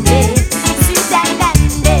dandy, sweet and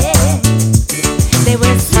dandy. They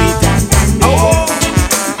were sweet and dandy,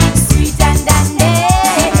 sweet and dandy,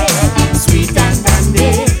 sweet and dandy,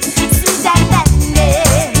 sweet and dandy.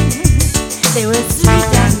 They were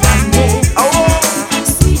sweet and dandy,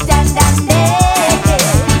 sweet and dandy,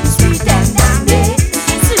 sweet and dandy,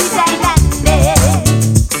 sweet and dandy.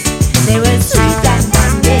 They were sweet and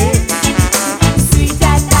dandy, sweet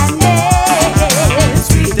and dandy,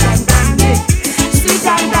 sweet and dandy, sweet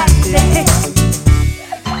and dandy.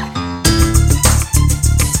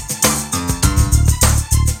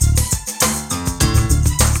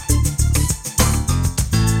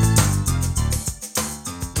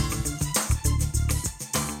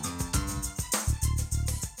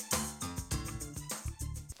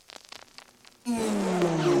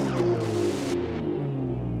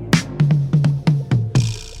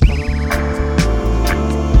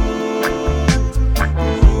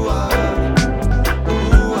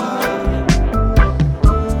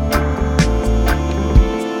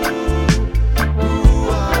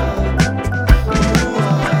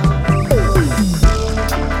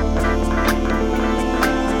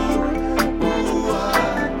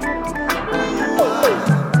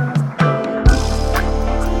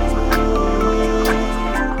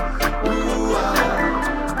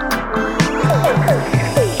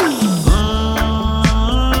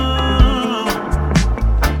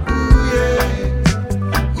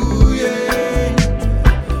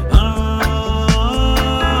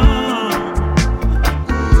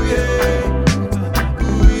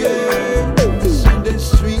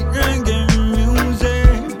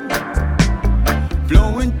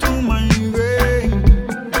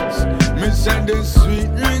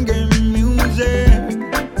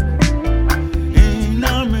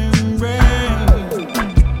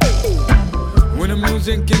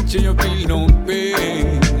 music gets you, you feel no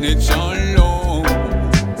pain. It's all low.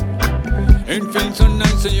 It feels so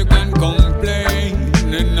nice and you can complain.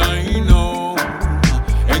 And I know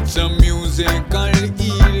it's a musical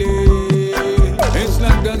healing. It's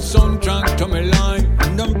like the soundtrack to my life.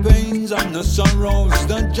 The pains and the sorrows,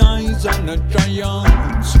 the joys and the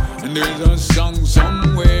triumphs. And there's a song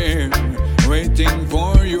somewhere waiting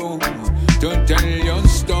for you to tell your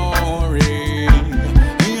story.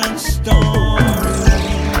 Your story.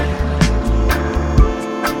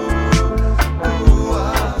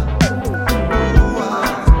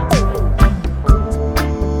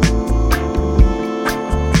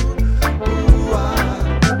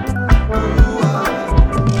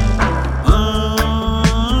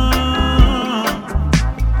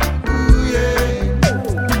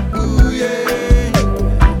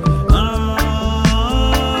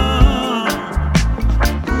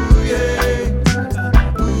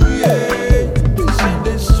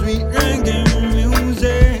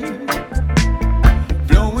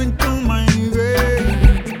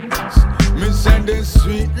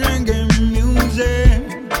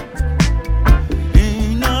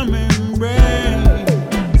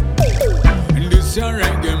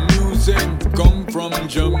 from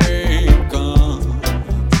Jamaica,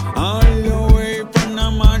 all the way from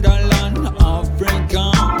the motherland,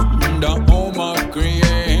 Africa, the home of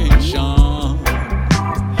creation.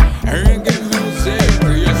 Reggae music,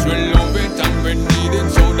 yes, we love it and we need it,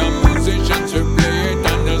 so the musicians will play it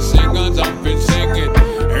and the singers have to sing it.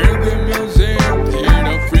 Reggae music, hear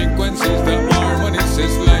the frequencies, the harmonies,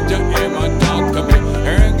 it's like your aim and talk to me.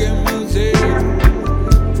 Reggae music.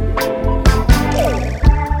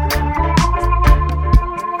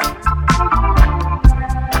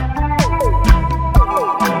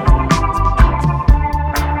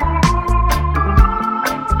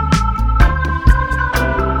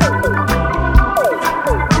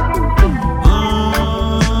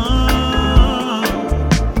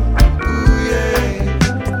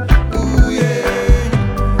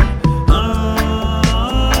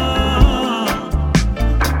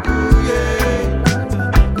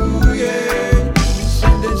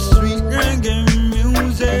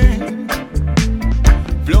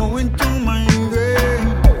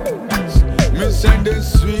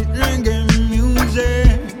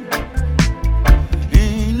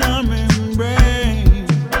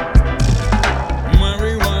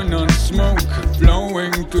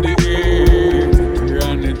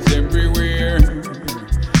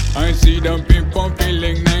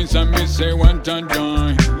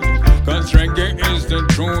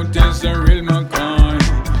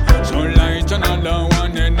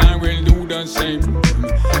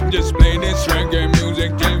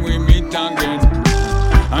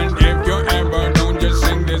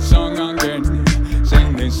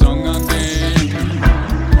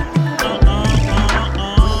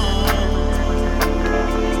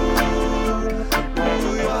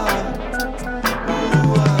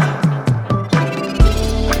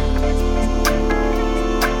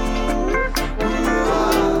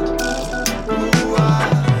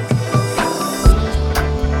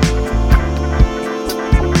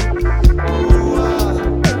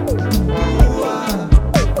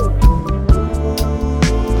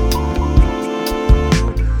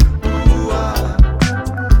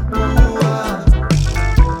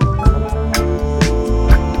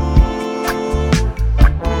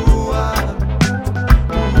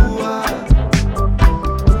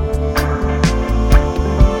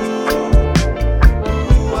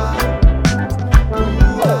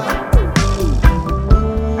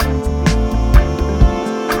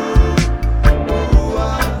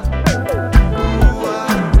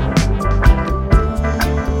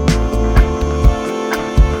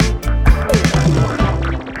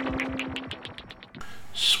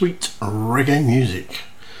 Sweet reggae music.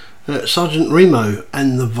 Sergeant Remo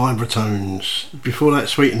and the Vibratones. Before that,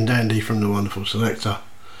 Sweet and Dandy from the Wonderful Selector.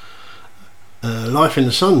 Life in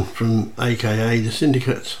the Sun from AKA The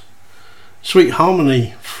Syndicate. Sweet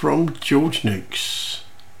Harmony from George Nukes.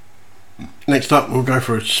 Next up, we'll go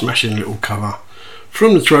for a smashing little cover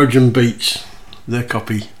from the Trojan Beats, their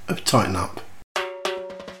copy of Tighten Up.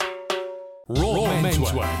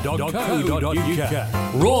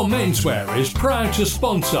 rawmenswear.co.uk. Raw Menswear is proud to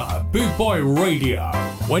sponsor Boot Boy Radio.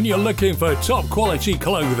 When you're looking for top quality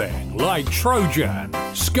clothing like Trojan,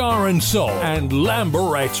 Scar and Soul and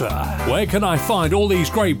Lamberetta, where can I find all these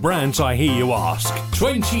great brands, I hear you ask?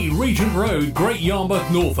 20 Regent Road, Great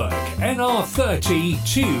Yarmouth, Norfolk, NR30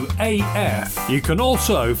 2AF. You can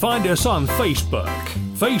also find us on Facebook,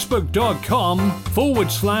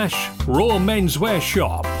 facebook.com/Raw Menswear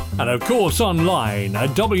Shop, and of course online at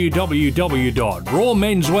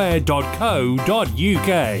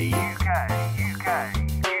www.rawmenswear.co.uk.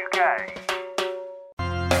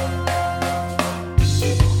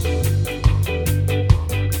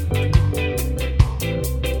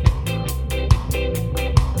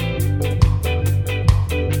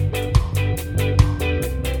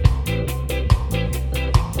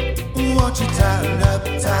 Want you tighten up,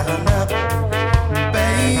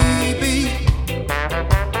 baby.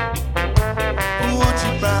 Want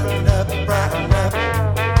you brighten up,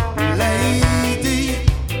 lady.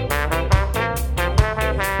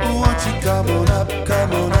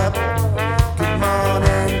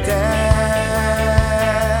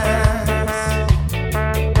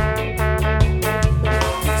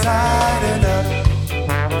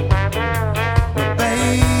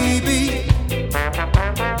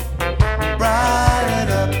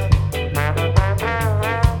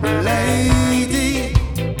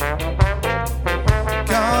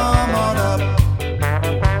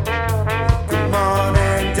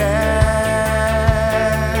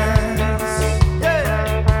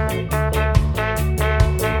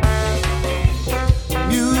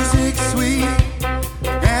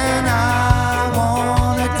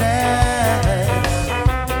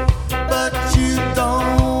 you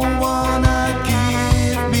don't wanna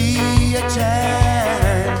give me a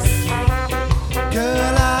chance.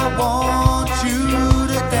 Girl, I want you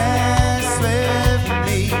to dance with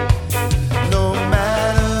me, no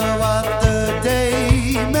matter what the day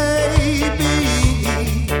may be.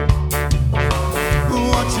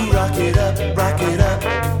 Won't you rock it up,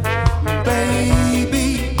 baby?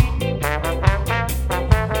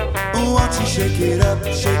 Won't you shake it up,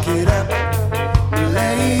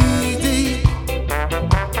 lady?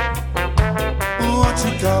 Won't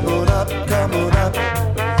you come on up, come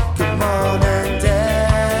on and dance.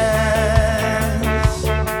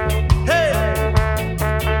 Hey!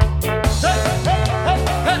 Hey, hey, hey,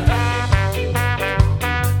 hey!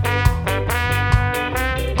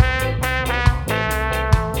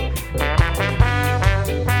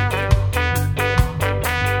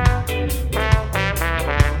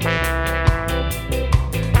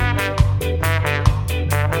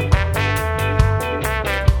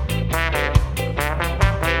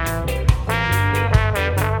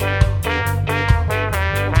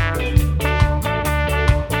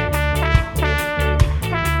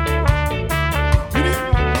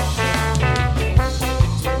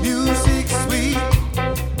 Music sweet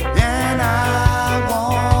and I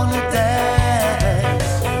wanna dance,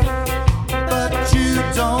 but you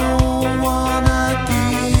don't wanna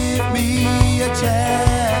give me a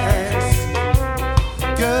chance.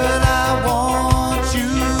 Girl, I want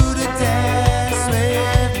you to dance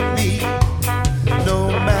with me, no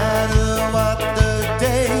matter what the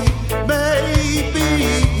day may be.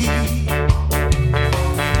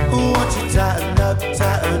 Won't you tighten up,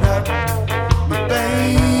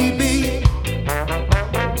 baby?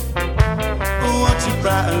 Won't you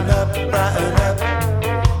brighten up,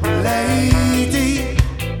 lady?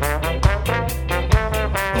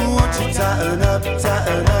 Won't you tighten up,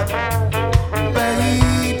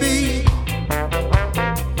 baby?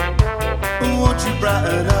 Won't you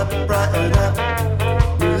brighten up,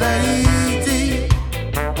 lady?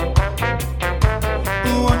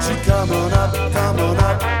 Won't you come on up, come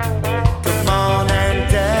on and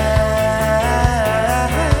dance.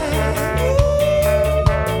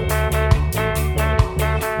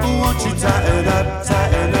 Won't you tighten up,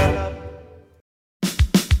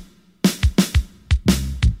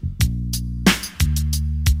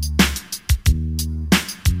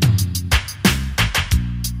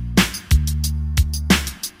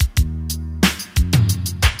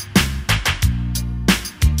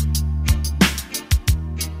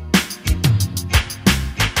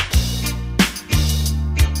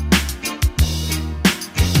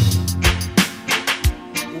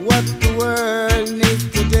 what the world needs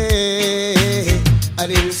today, a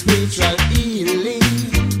little spiritual healing.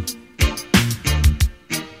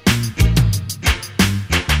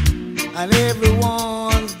 And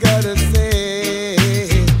everyone's gotta say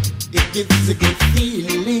it gives a good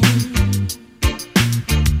feeling.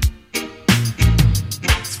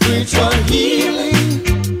 Spiritual healing,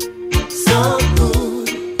 so good,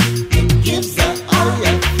 it gives a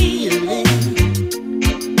higher feeling.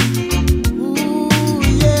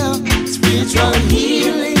 Spiritual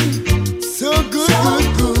healing, so good,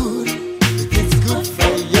 good. It is good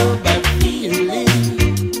for your bad feeling.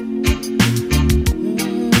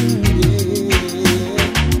 Yeah.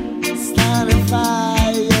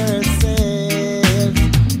 Sanctify yourself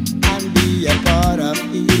and be a part of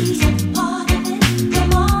it.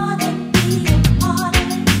 Come on and be a part of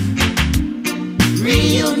it.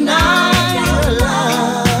 Reunite your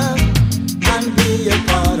love and be a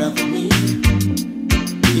part of me.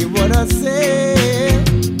 Hear what I say,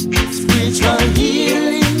 spiritual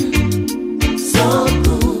healing, so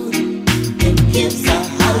good, it gives a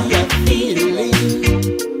higher feeling.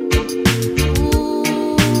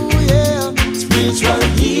 Ooh, yeah, spiritual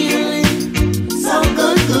healing, so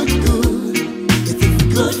good, it is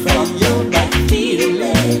good for your bad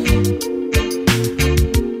feeling.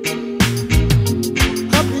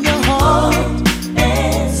 Up in your heart,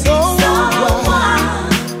 so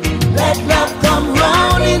wild, let love come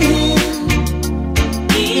running in.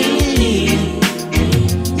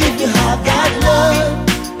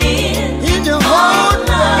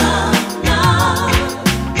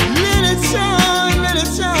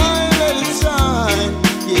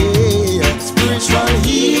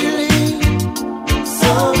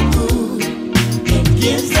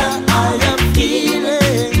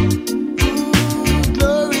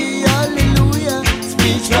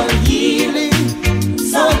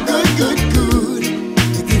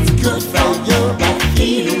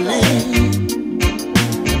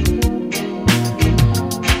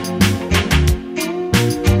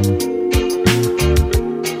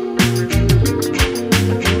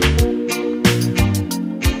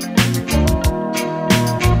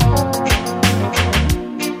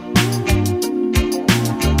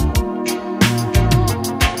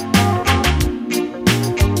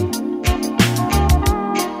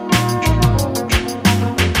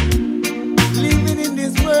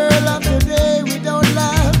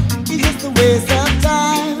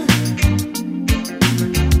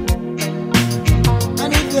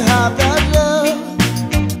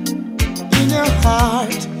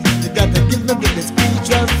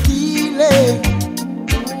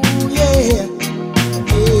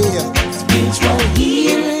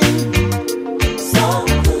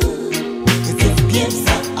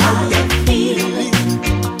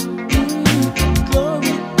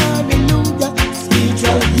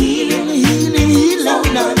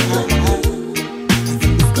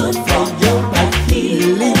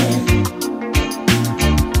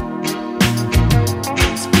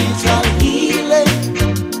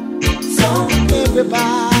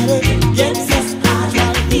 everybody gets a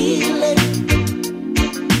spiritual healing.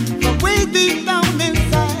 From way deep down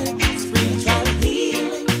inside, spiritual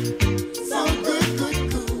healing. So good, good,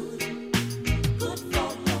 good. Good for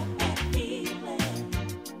your feeling.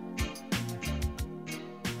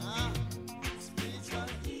 Spiritual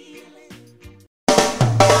healing.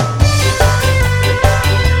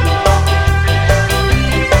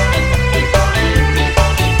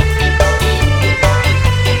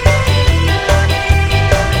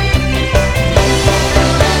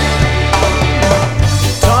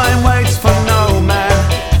 Time waits for no man.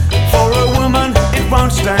 For a woman, it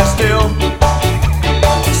won't stand still.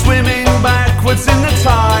 Swimming backwards in the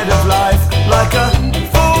tide of life, like a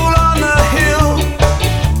fool on the hill.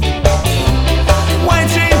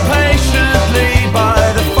 Waiting patiently by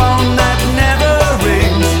the phone that never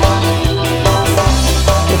rings.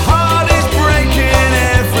 Your heart is breaking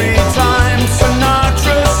every time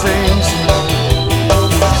Sinatra sings.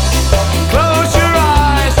 Close your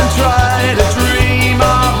eyes and try to dream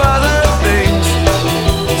of other things.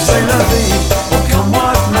 Say la vie, or come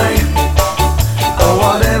what may, or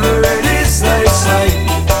whatever it is they say.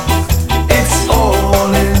 It's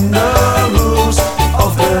all in the rules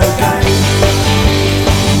of the game.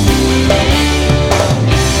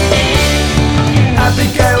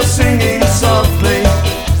 Abigail singing softly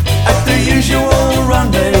at the usual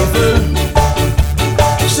rendezvous.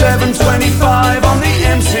 7:25 on the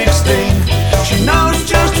M16. She knows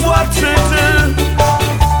just what to do.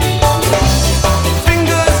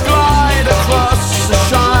 Fingers glide across the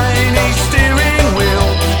shiny steering wheel.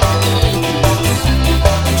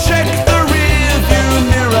 Check the rear view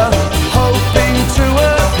mirror, hoping to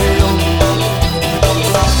appeal.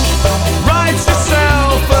 Write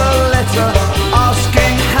yourself a letter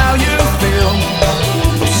asking how you feel.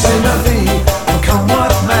 C'est la vie, and come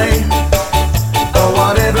what may, or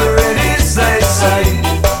whatever it is they say.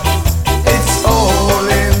 It's all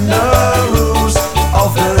in the rules of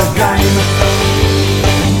the game.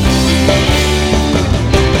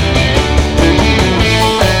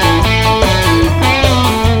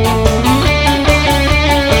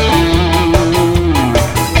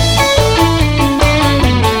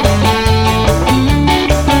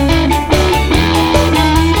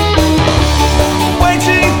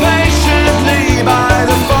 Waiting patiently by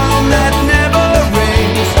the phone that never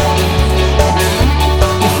rings.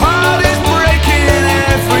 Your heart is breaking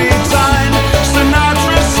every time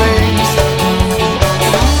Sinatra sings.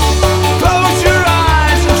 Close your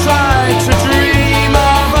eyes and try to dream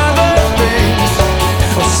of other things.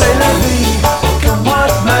 Or say la vie, or come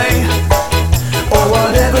what may, or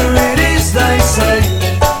whatever it is they say.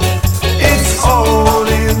 It's all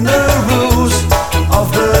in the rules of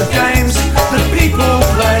the games that people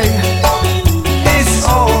play. It's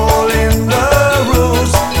all in the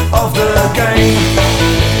rules of the game.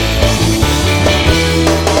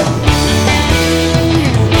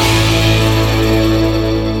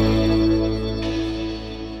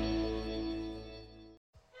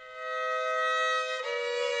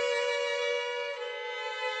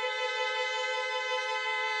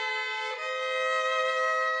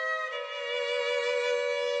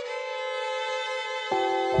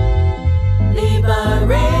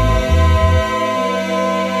 Liberation.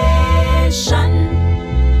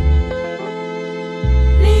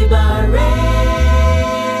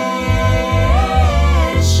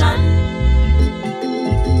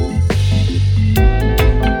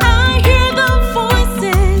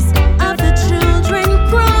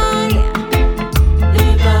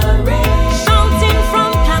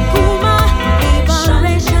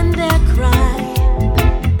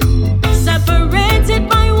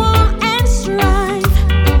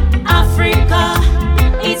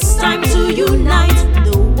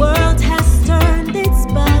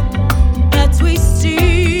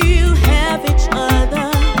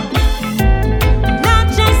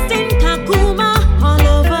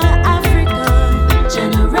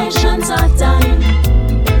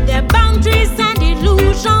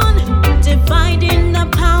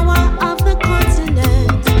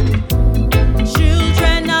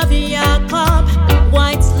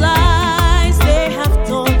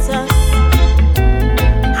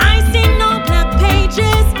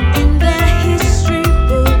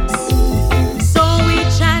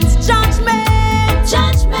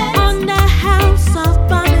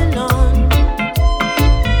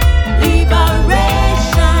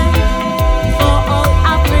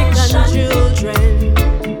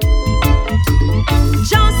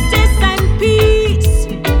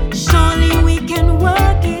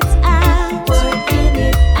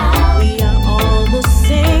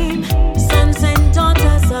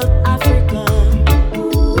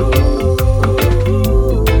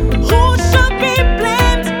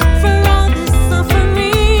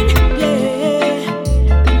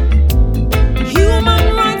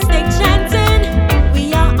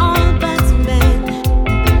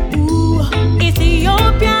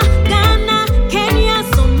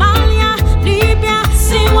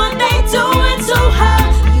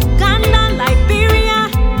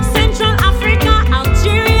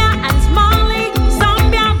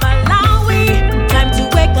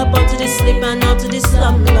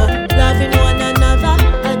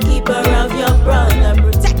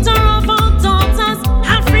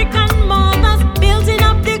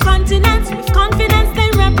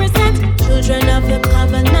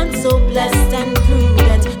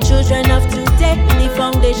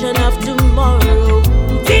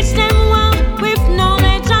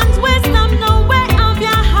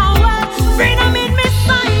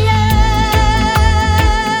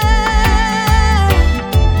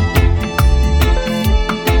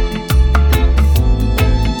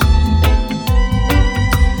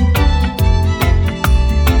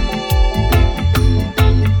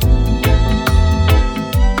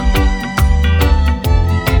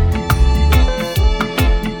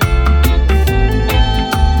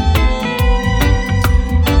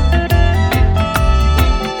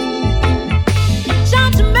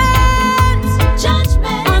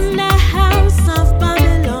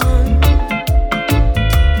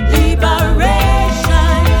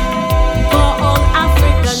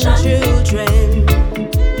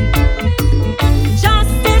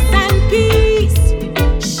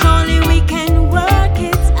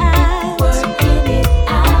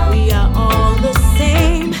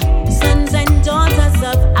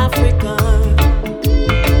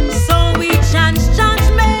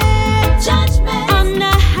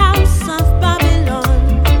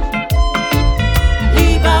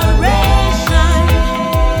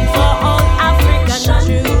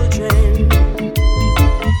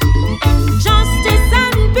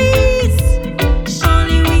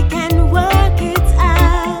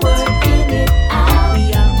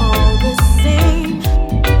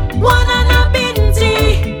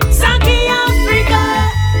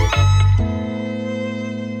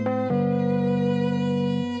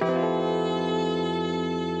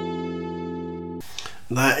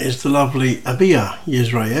 That is the lovely Abia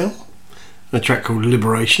Yisrael, a track called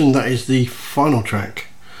Liberation. That is the final track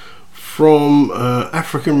from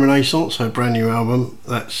African Renaissance, a brand new album.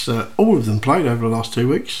 That's all of them played over the last 2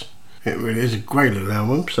 weeks. It really is a great little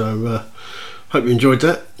album, so hope you enjoyed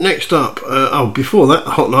that. Next up, before that,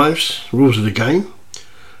 Hot Knives, Rules of the Game,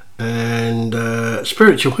 and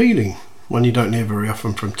Spiritual Healing, one you don't hear very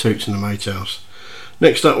often from Toots and the Maytals.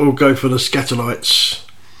 Next up, we'll go for the Scatterlights,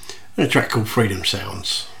 and a track called Freedom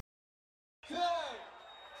Sounds.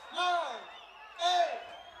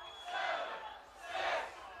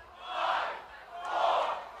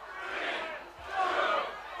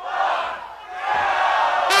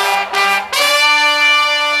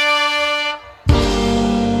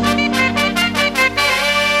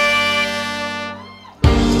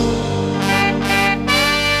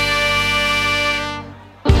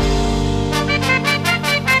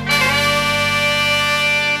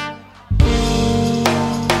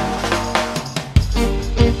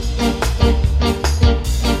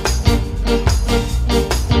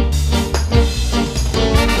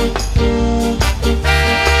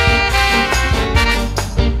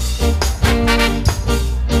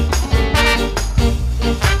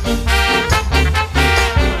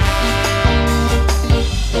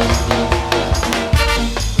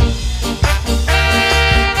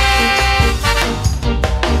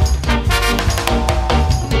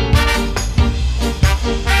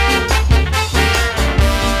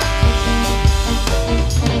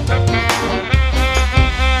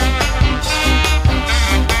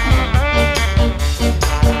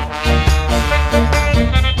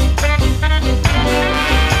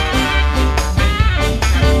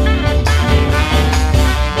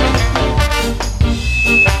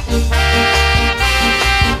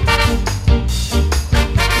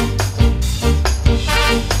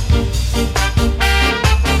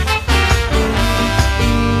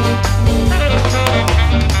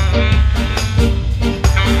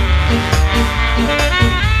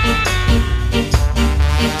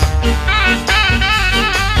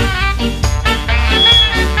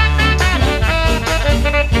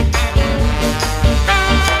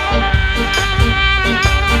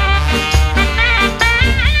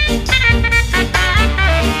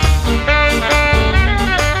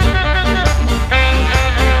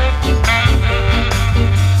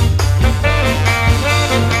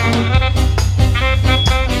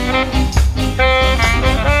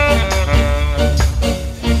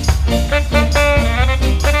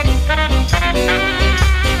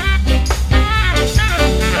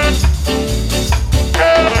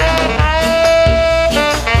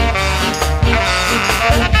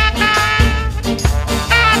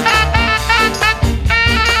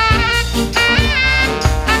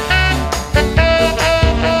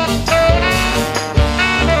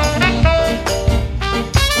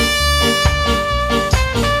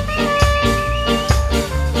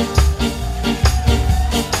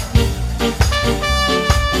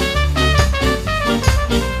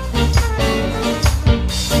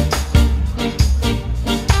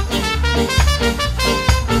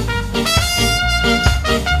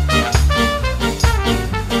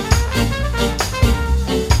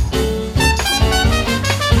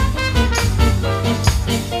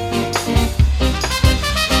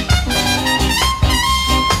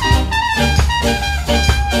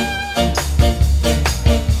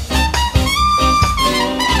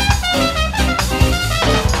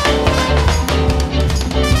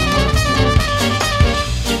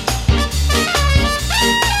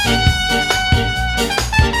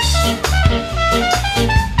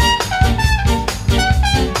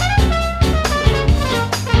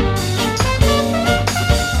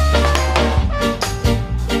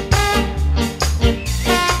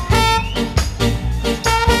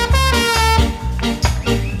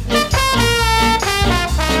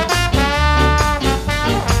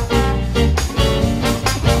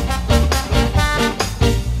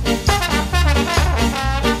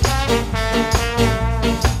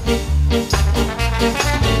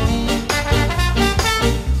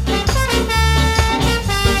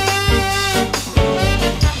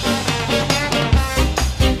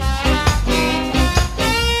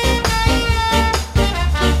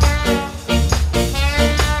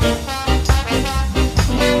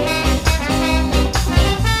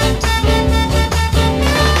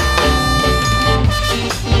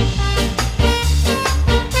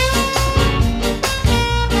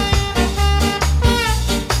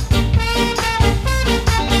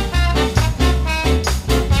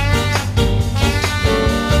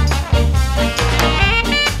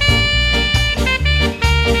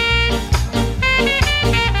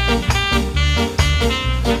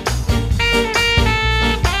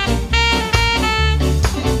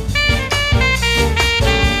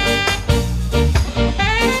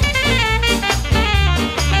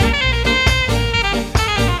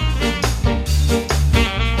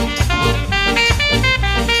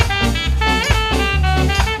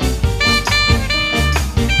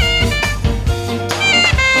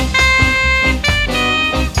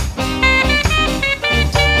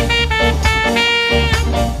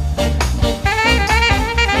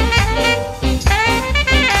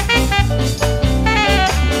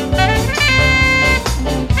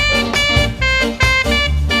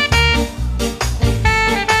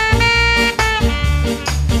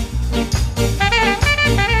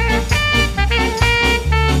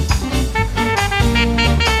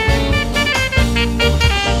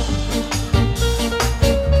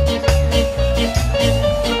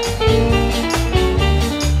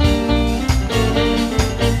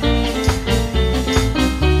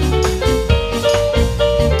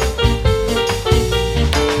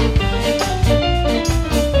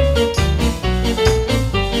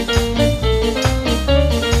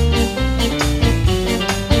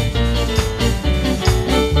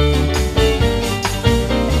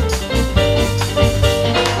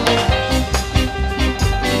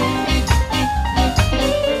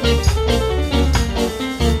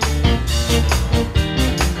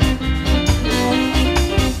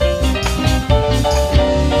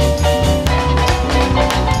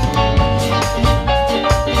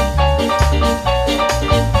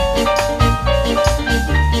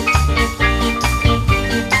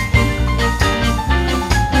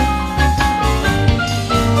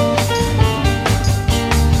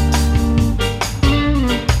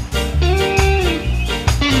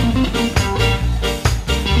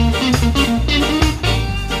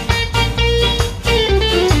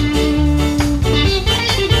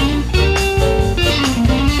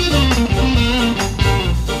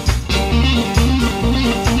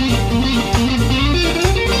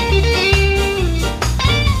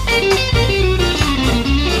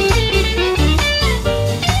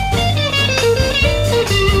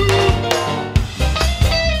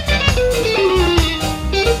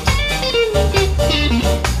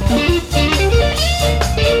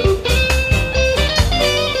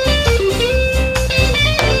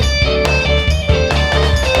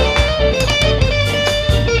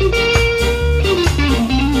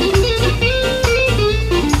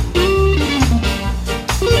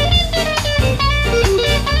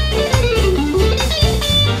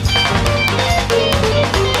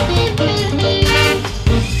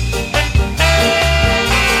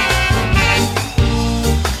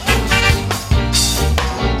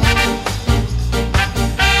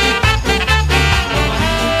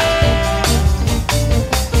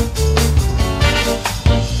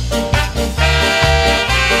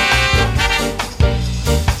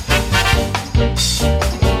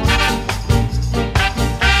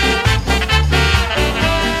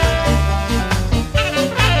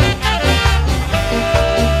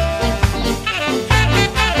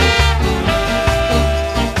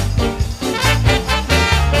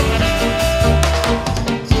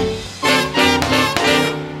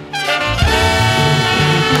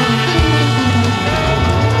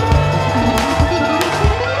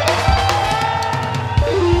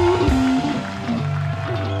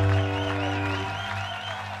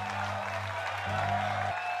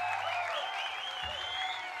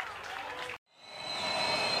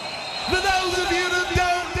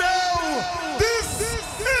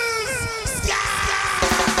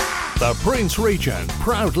 The Prince Regent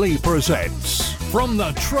proudly presents From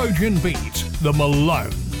the Trojan Beat, The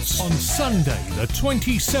Malones, on Sunday the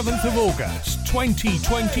 27th of August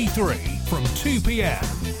 2023 from 2 p.m,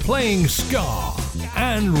 playing ska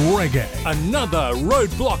and reggae. Another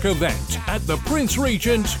roadblock event at the Prince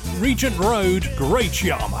Regent, Regent Road, Great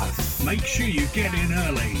Yarmouth. Make sure you get in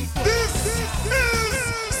early. This is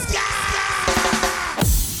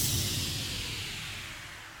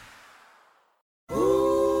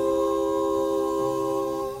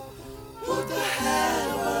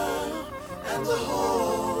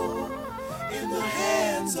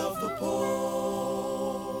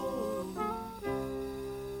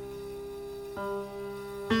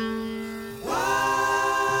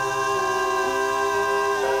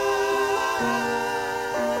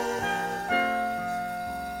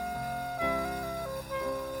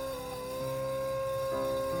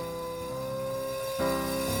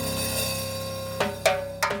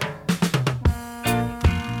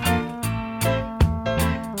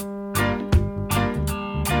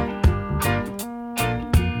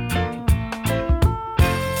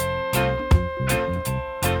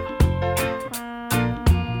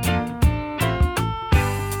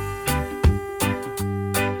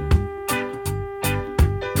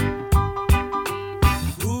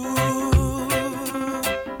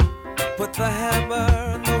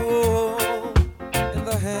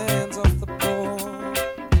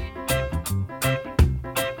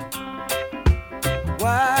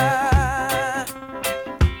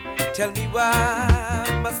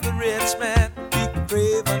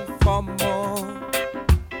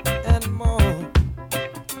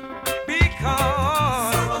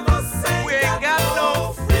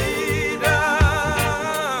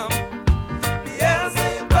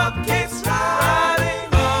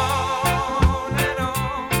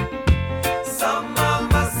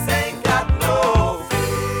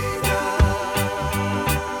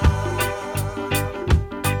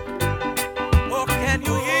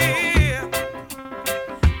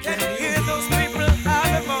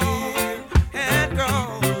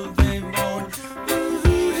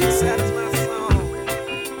That is my song.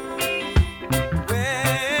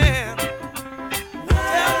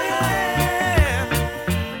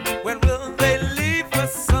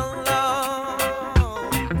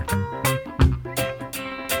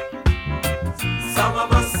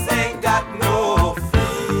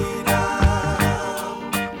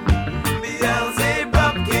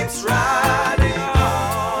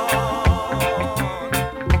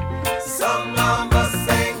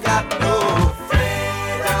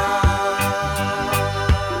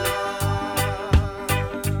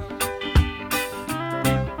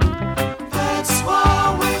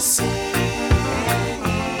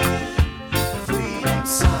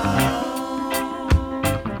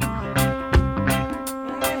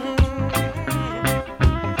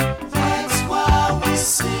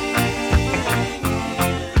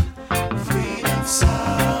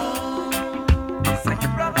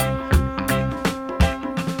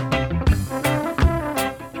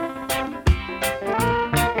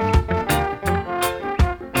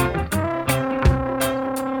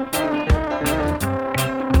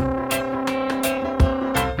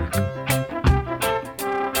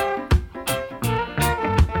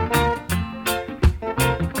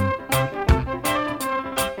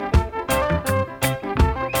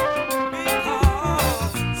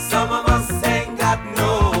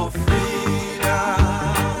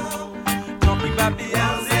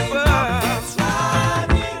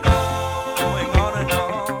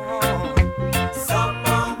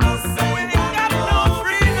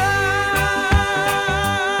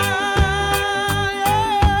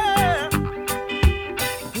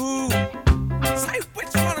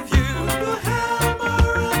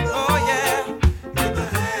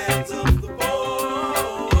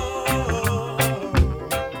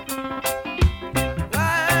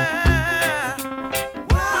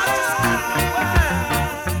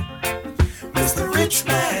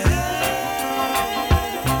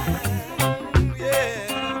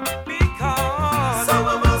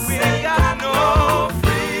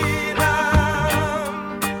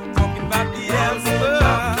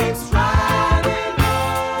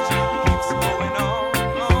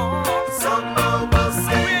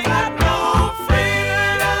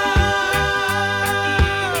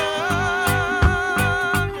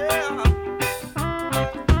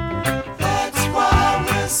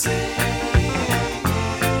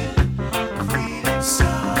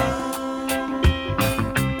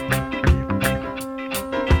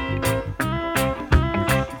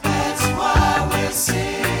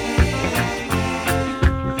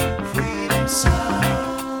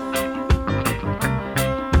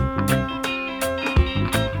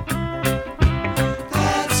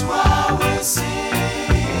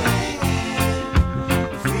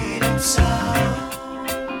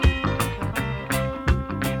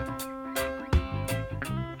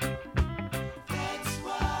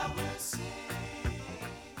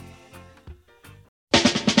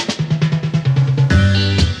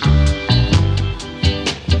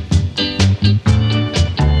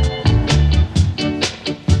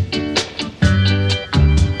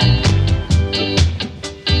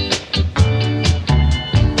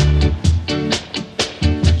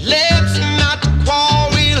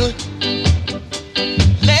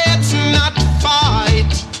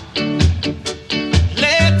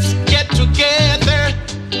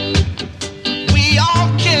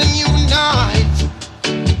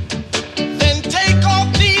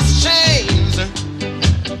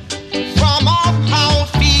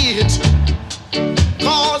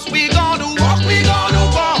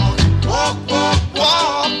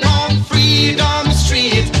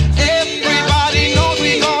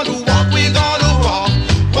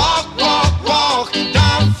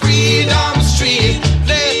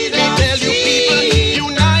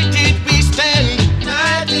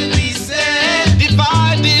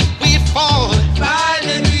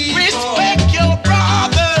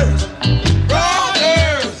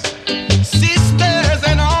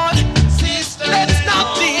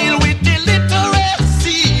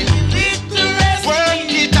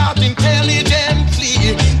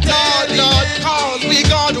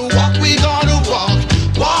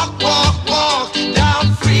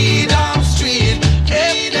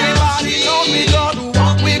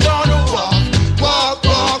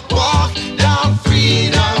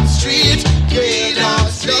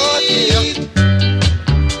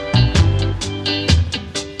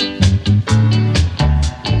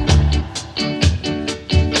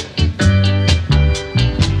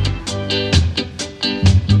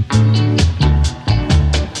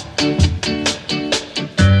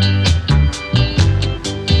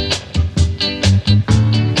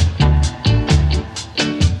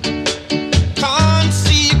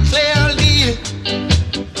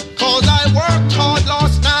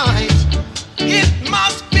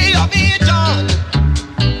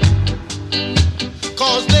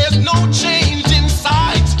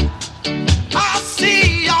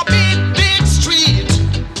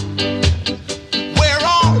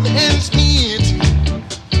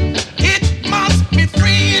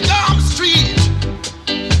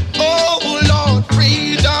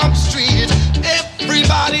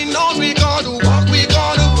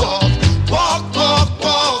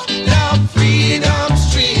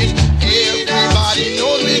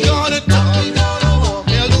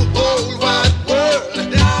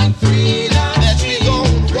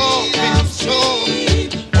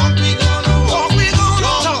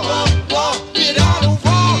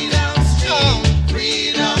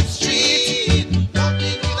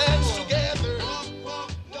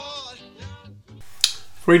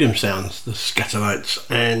 Freedom Sounds, the Scatterlights,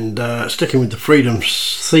 and sticking with the Freedom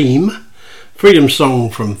theme, Freedom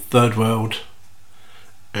Song from Third World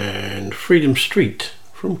and Freedom Street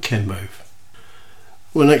from Cann.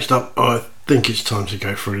 Well, next up, I think it's time to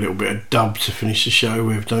go for a little bit of dub to finish the show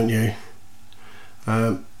with, don't you?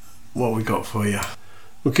 What we got for you?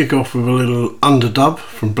 We'll kick off with a little underdub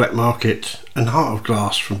from Black Market and Heart of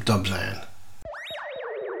Glass from Dubzan.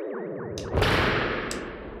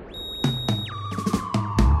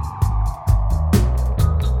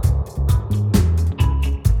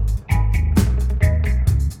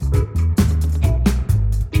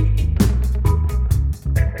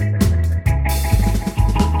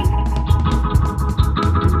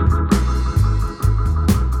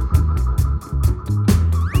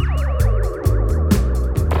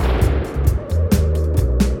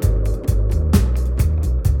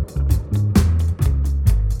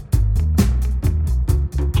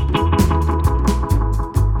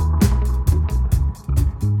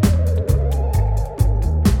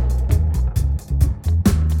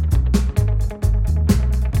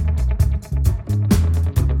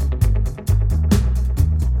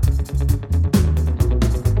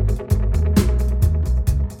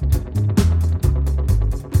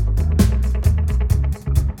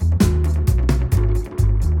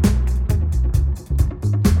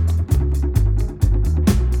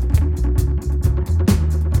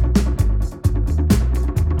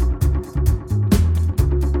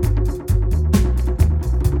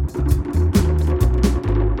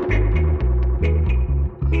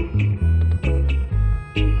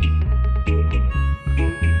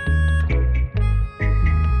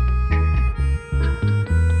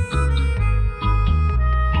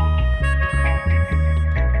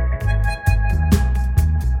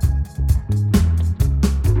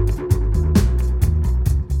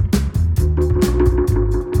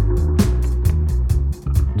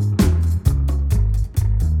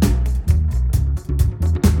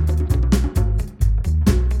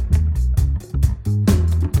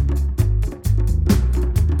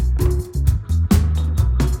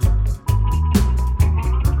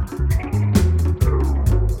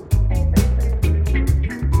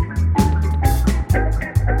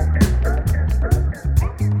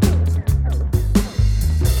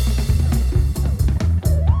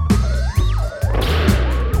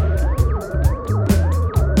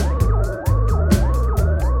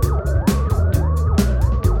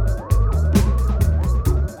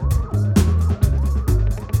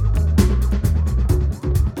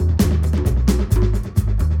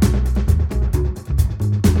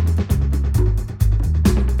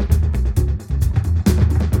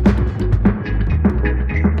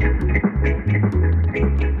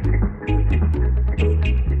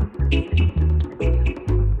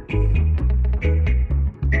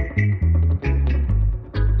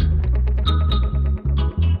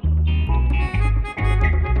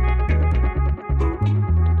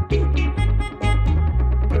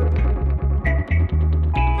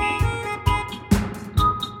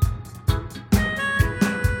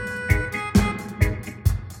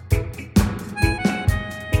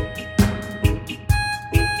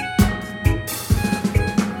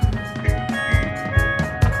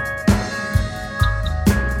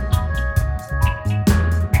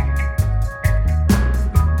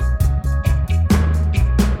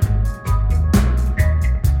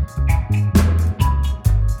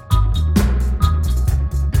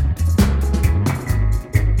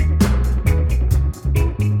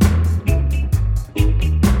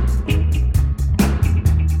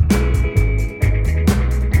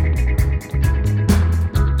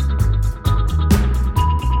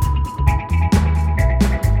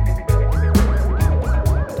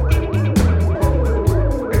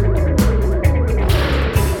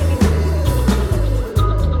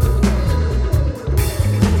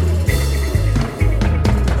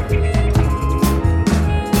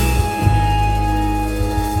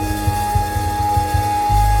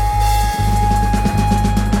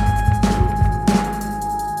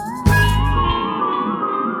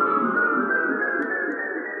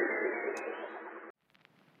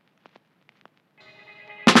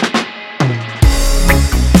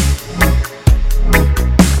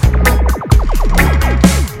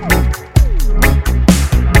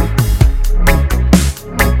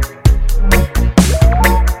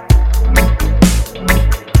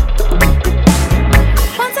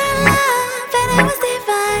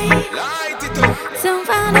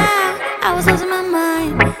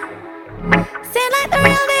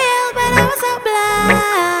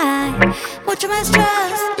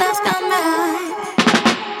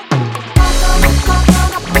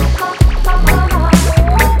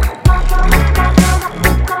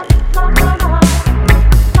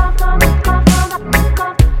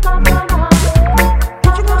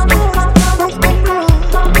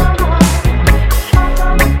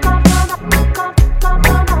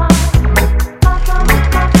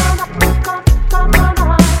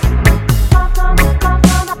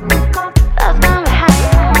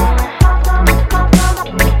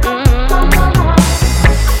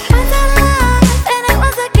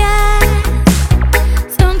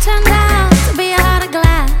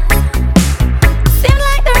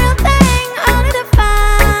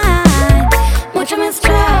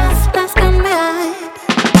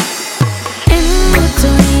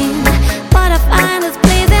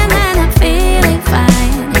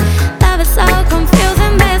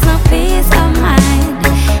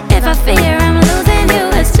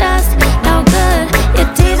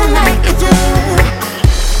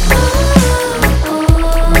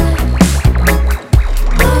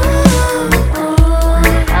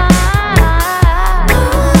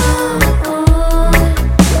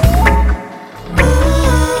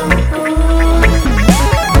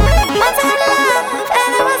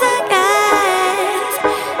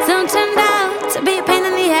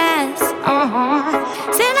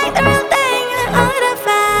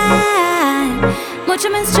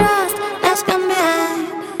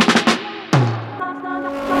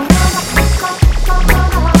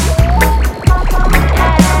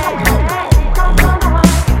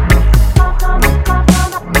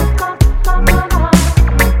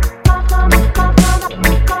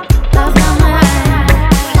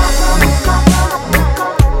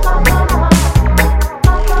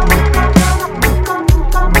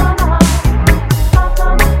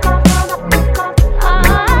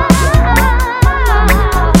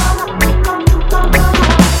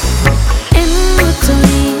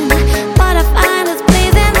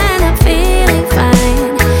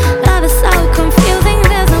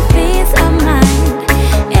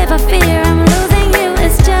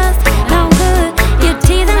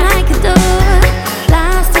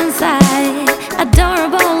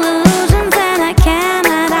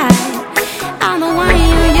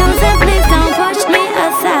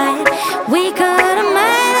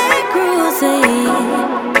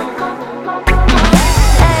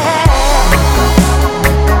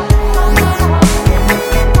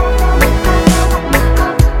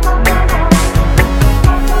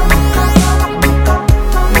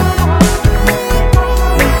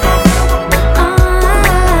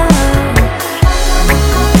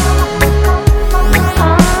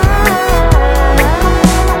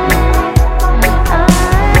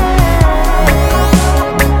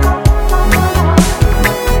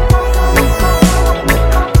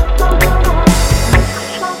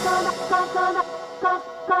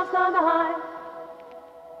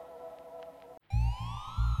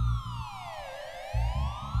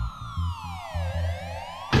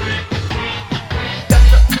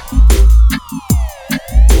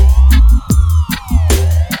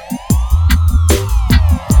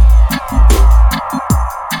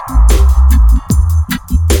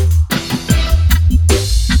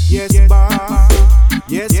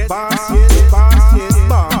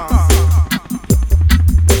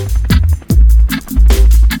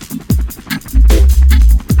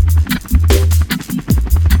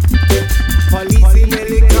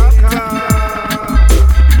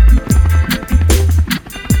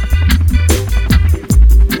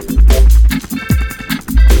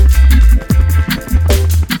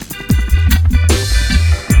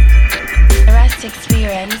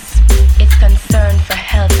 violence, its concern for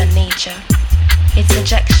health and nature, its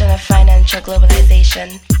rejection of financial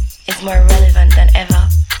globalization is more relevant than ever,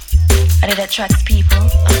 and it attracts people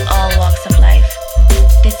of all walks of life,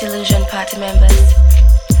 disillusioned party members,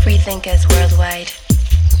 free thinkers worldwide.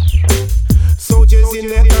 Soldiers in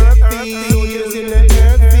the earth, soldiers in the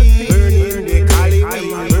earth, burning the Cali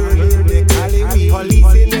weed, burning the Cali weed.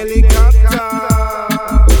 Police in helicopter,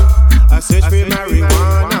 a search for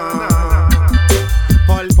marijuana.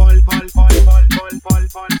 Pol, pol, pol, pol, pol, pol, pol,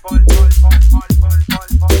 pol, pol, pol, pol, pol, pol,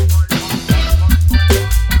 pol.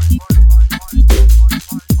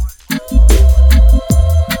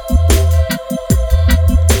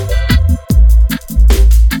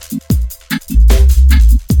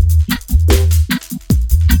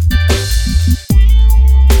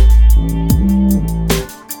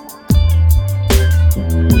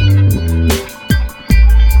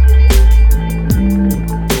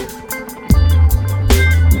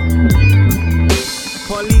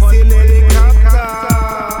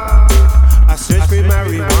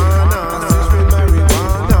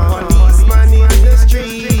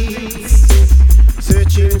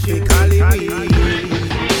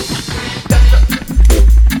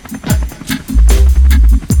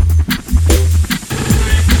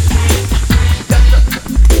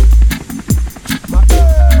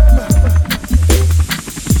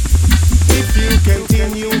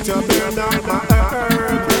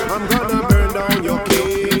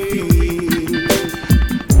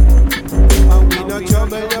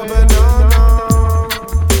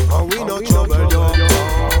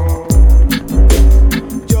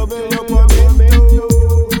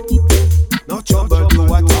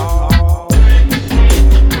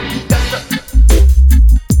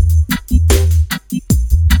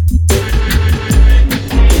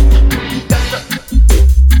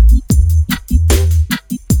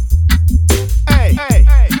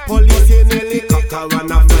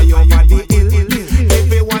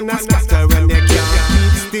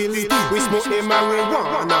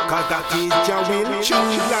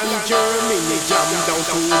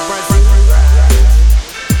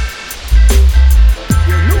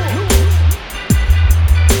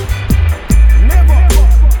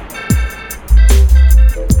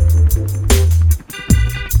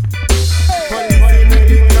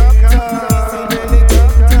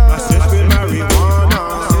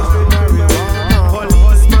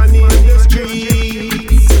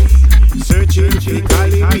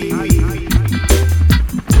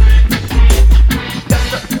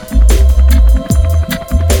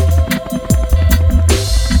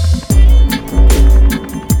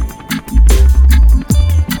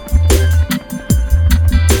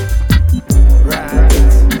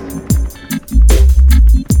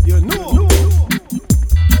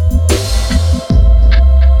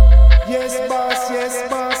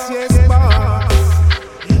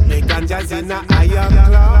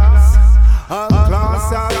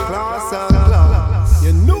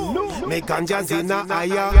 Ganja's in a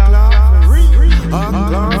higher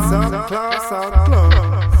class,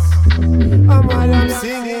 and while I'm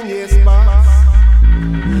singing, yes, boss,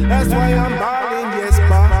 that's why I'm bawling, yes,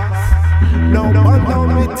 boss. Now burn down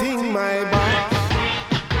me thing, my boss.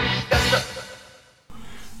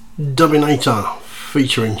 Dubinator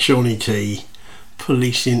featuring Shawnee T,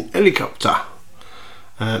 Policing Helicopter.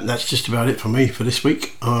 That's just about it for me for this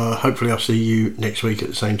week. Hopefully I'll see you next week at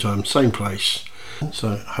the same time, same place.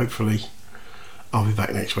 So hopefully I'll be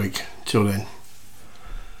back next week. Till then,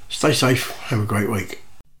 stay safe, have a great week.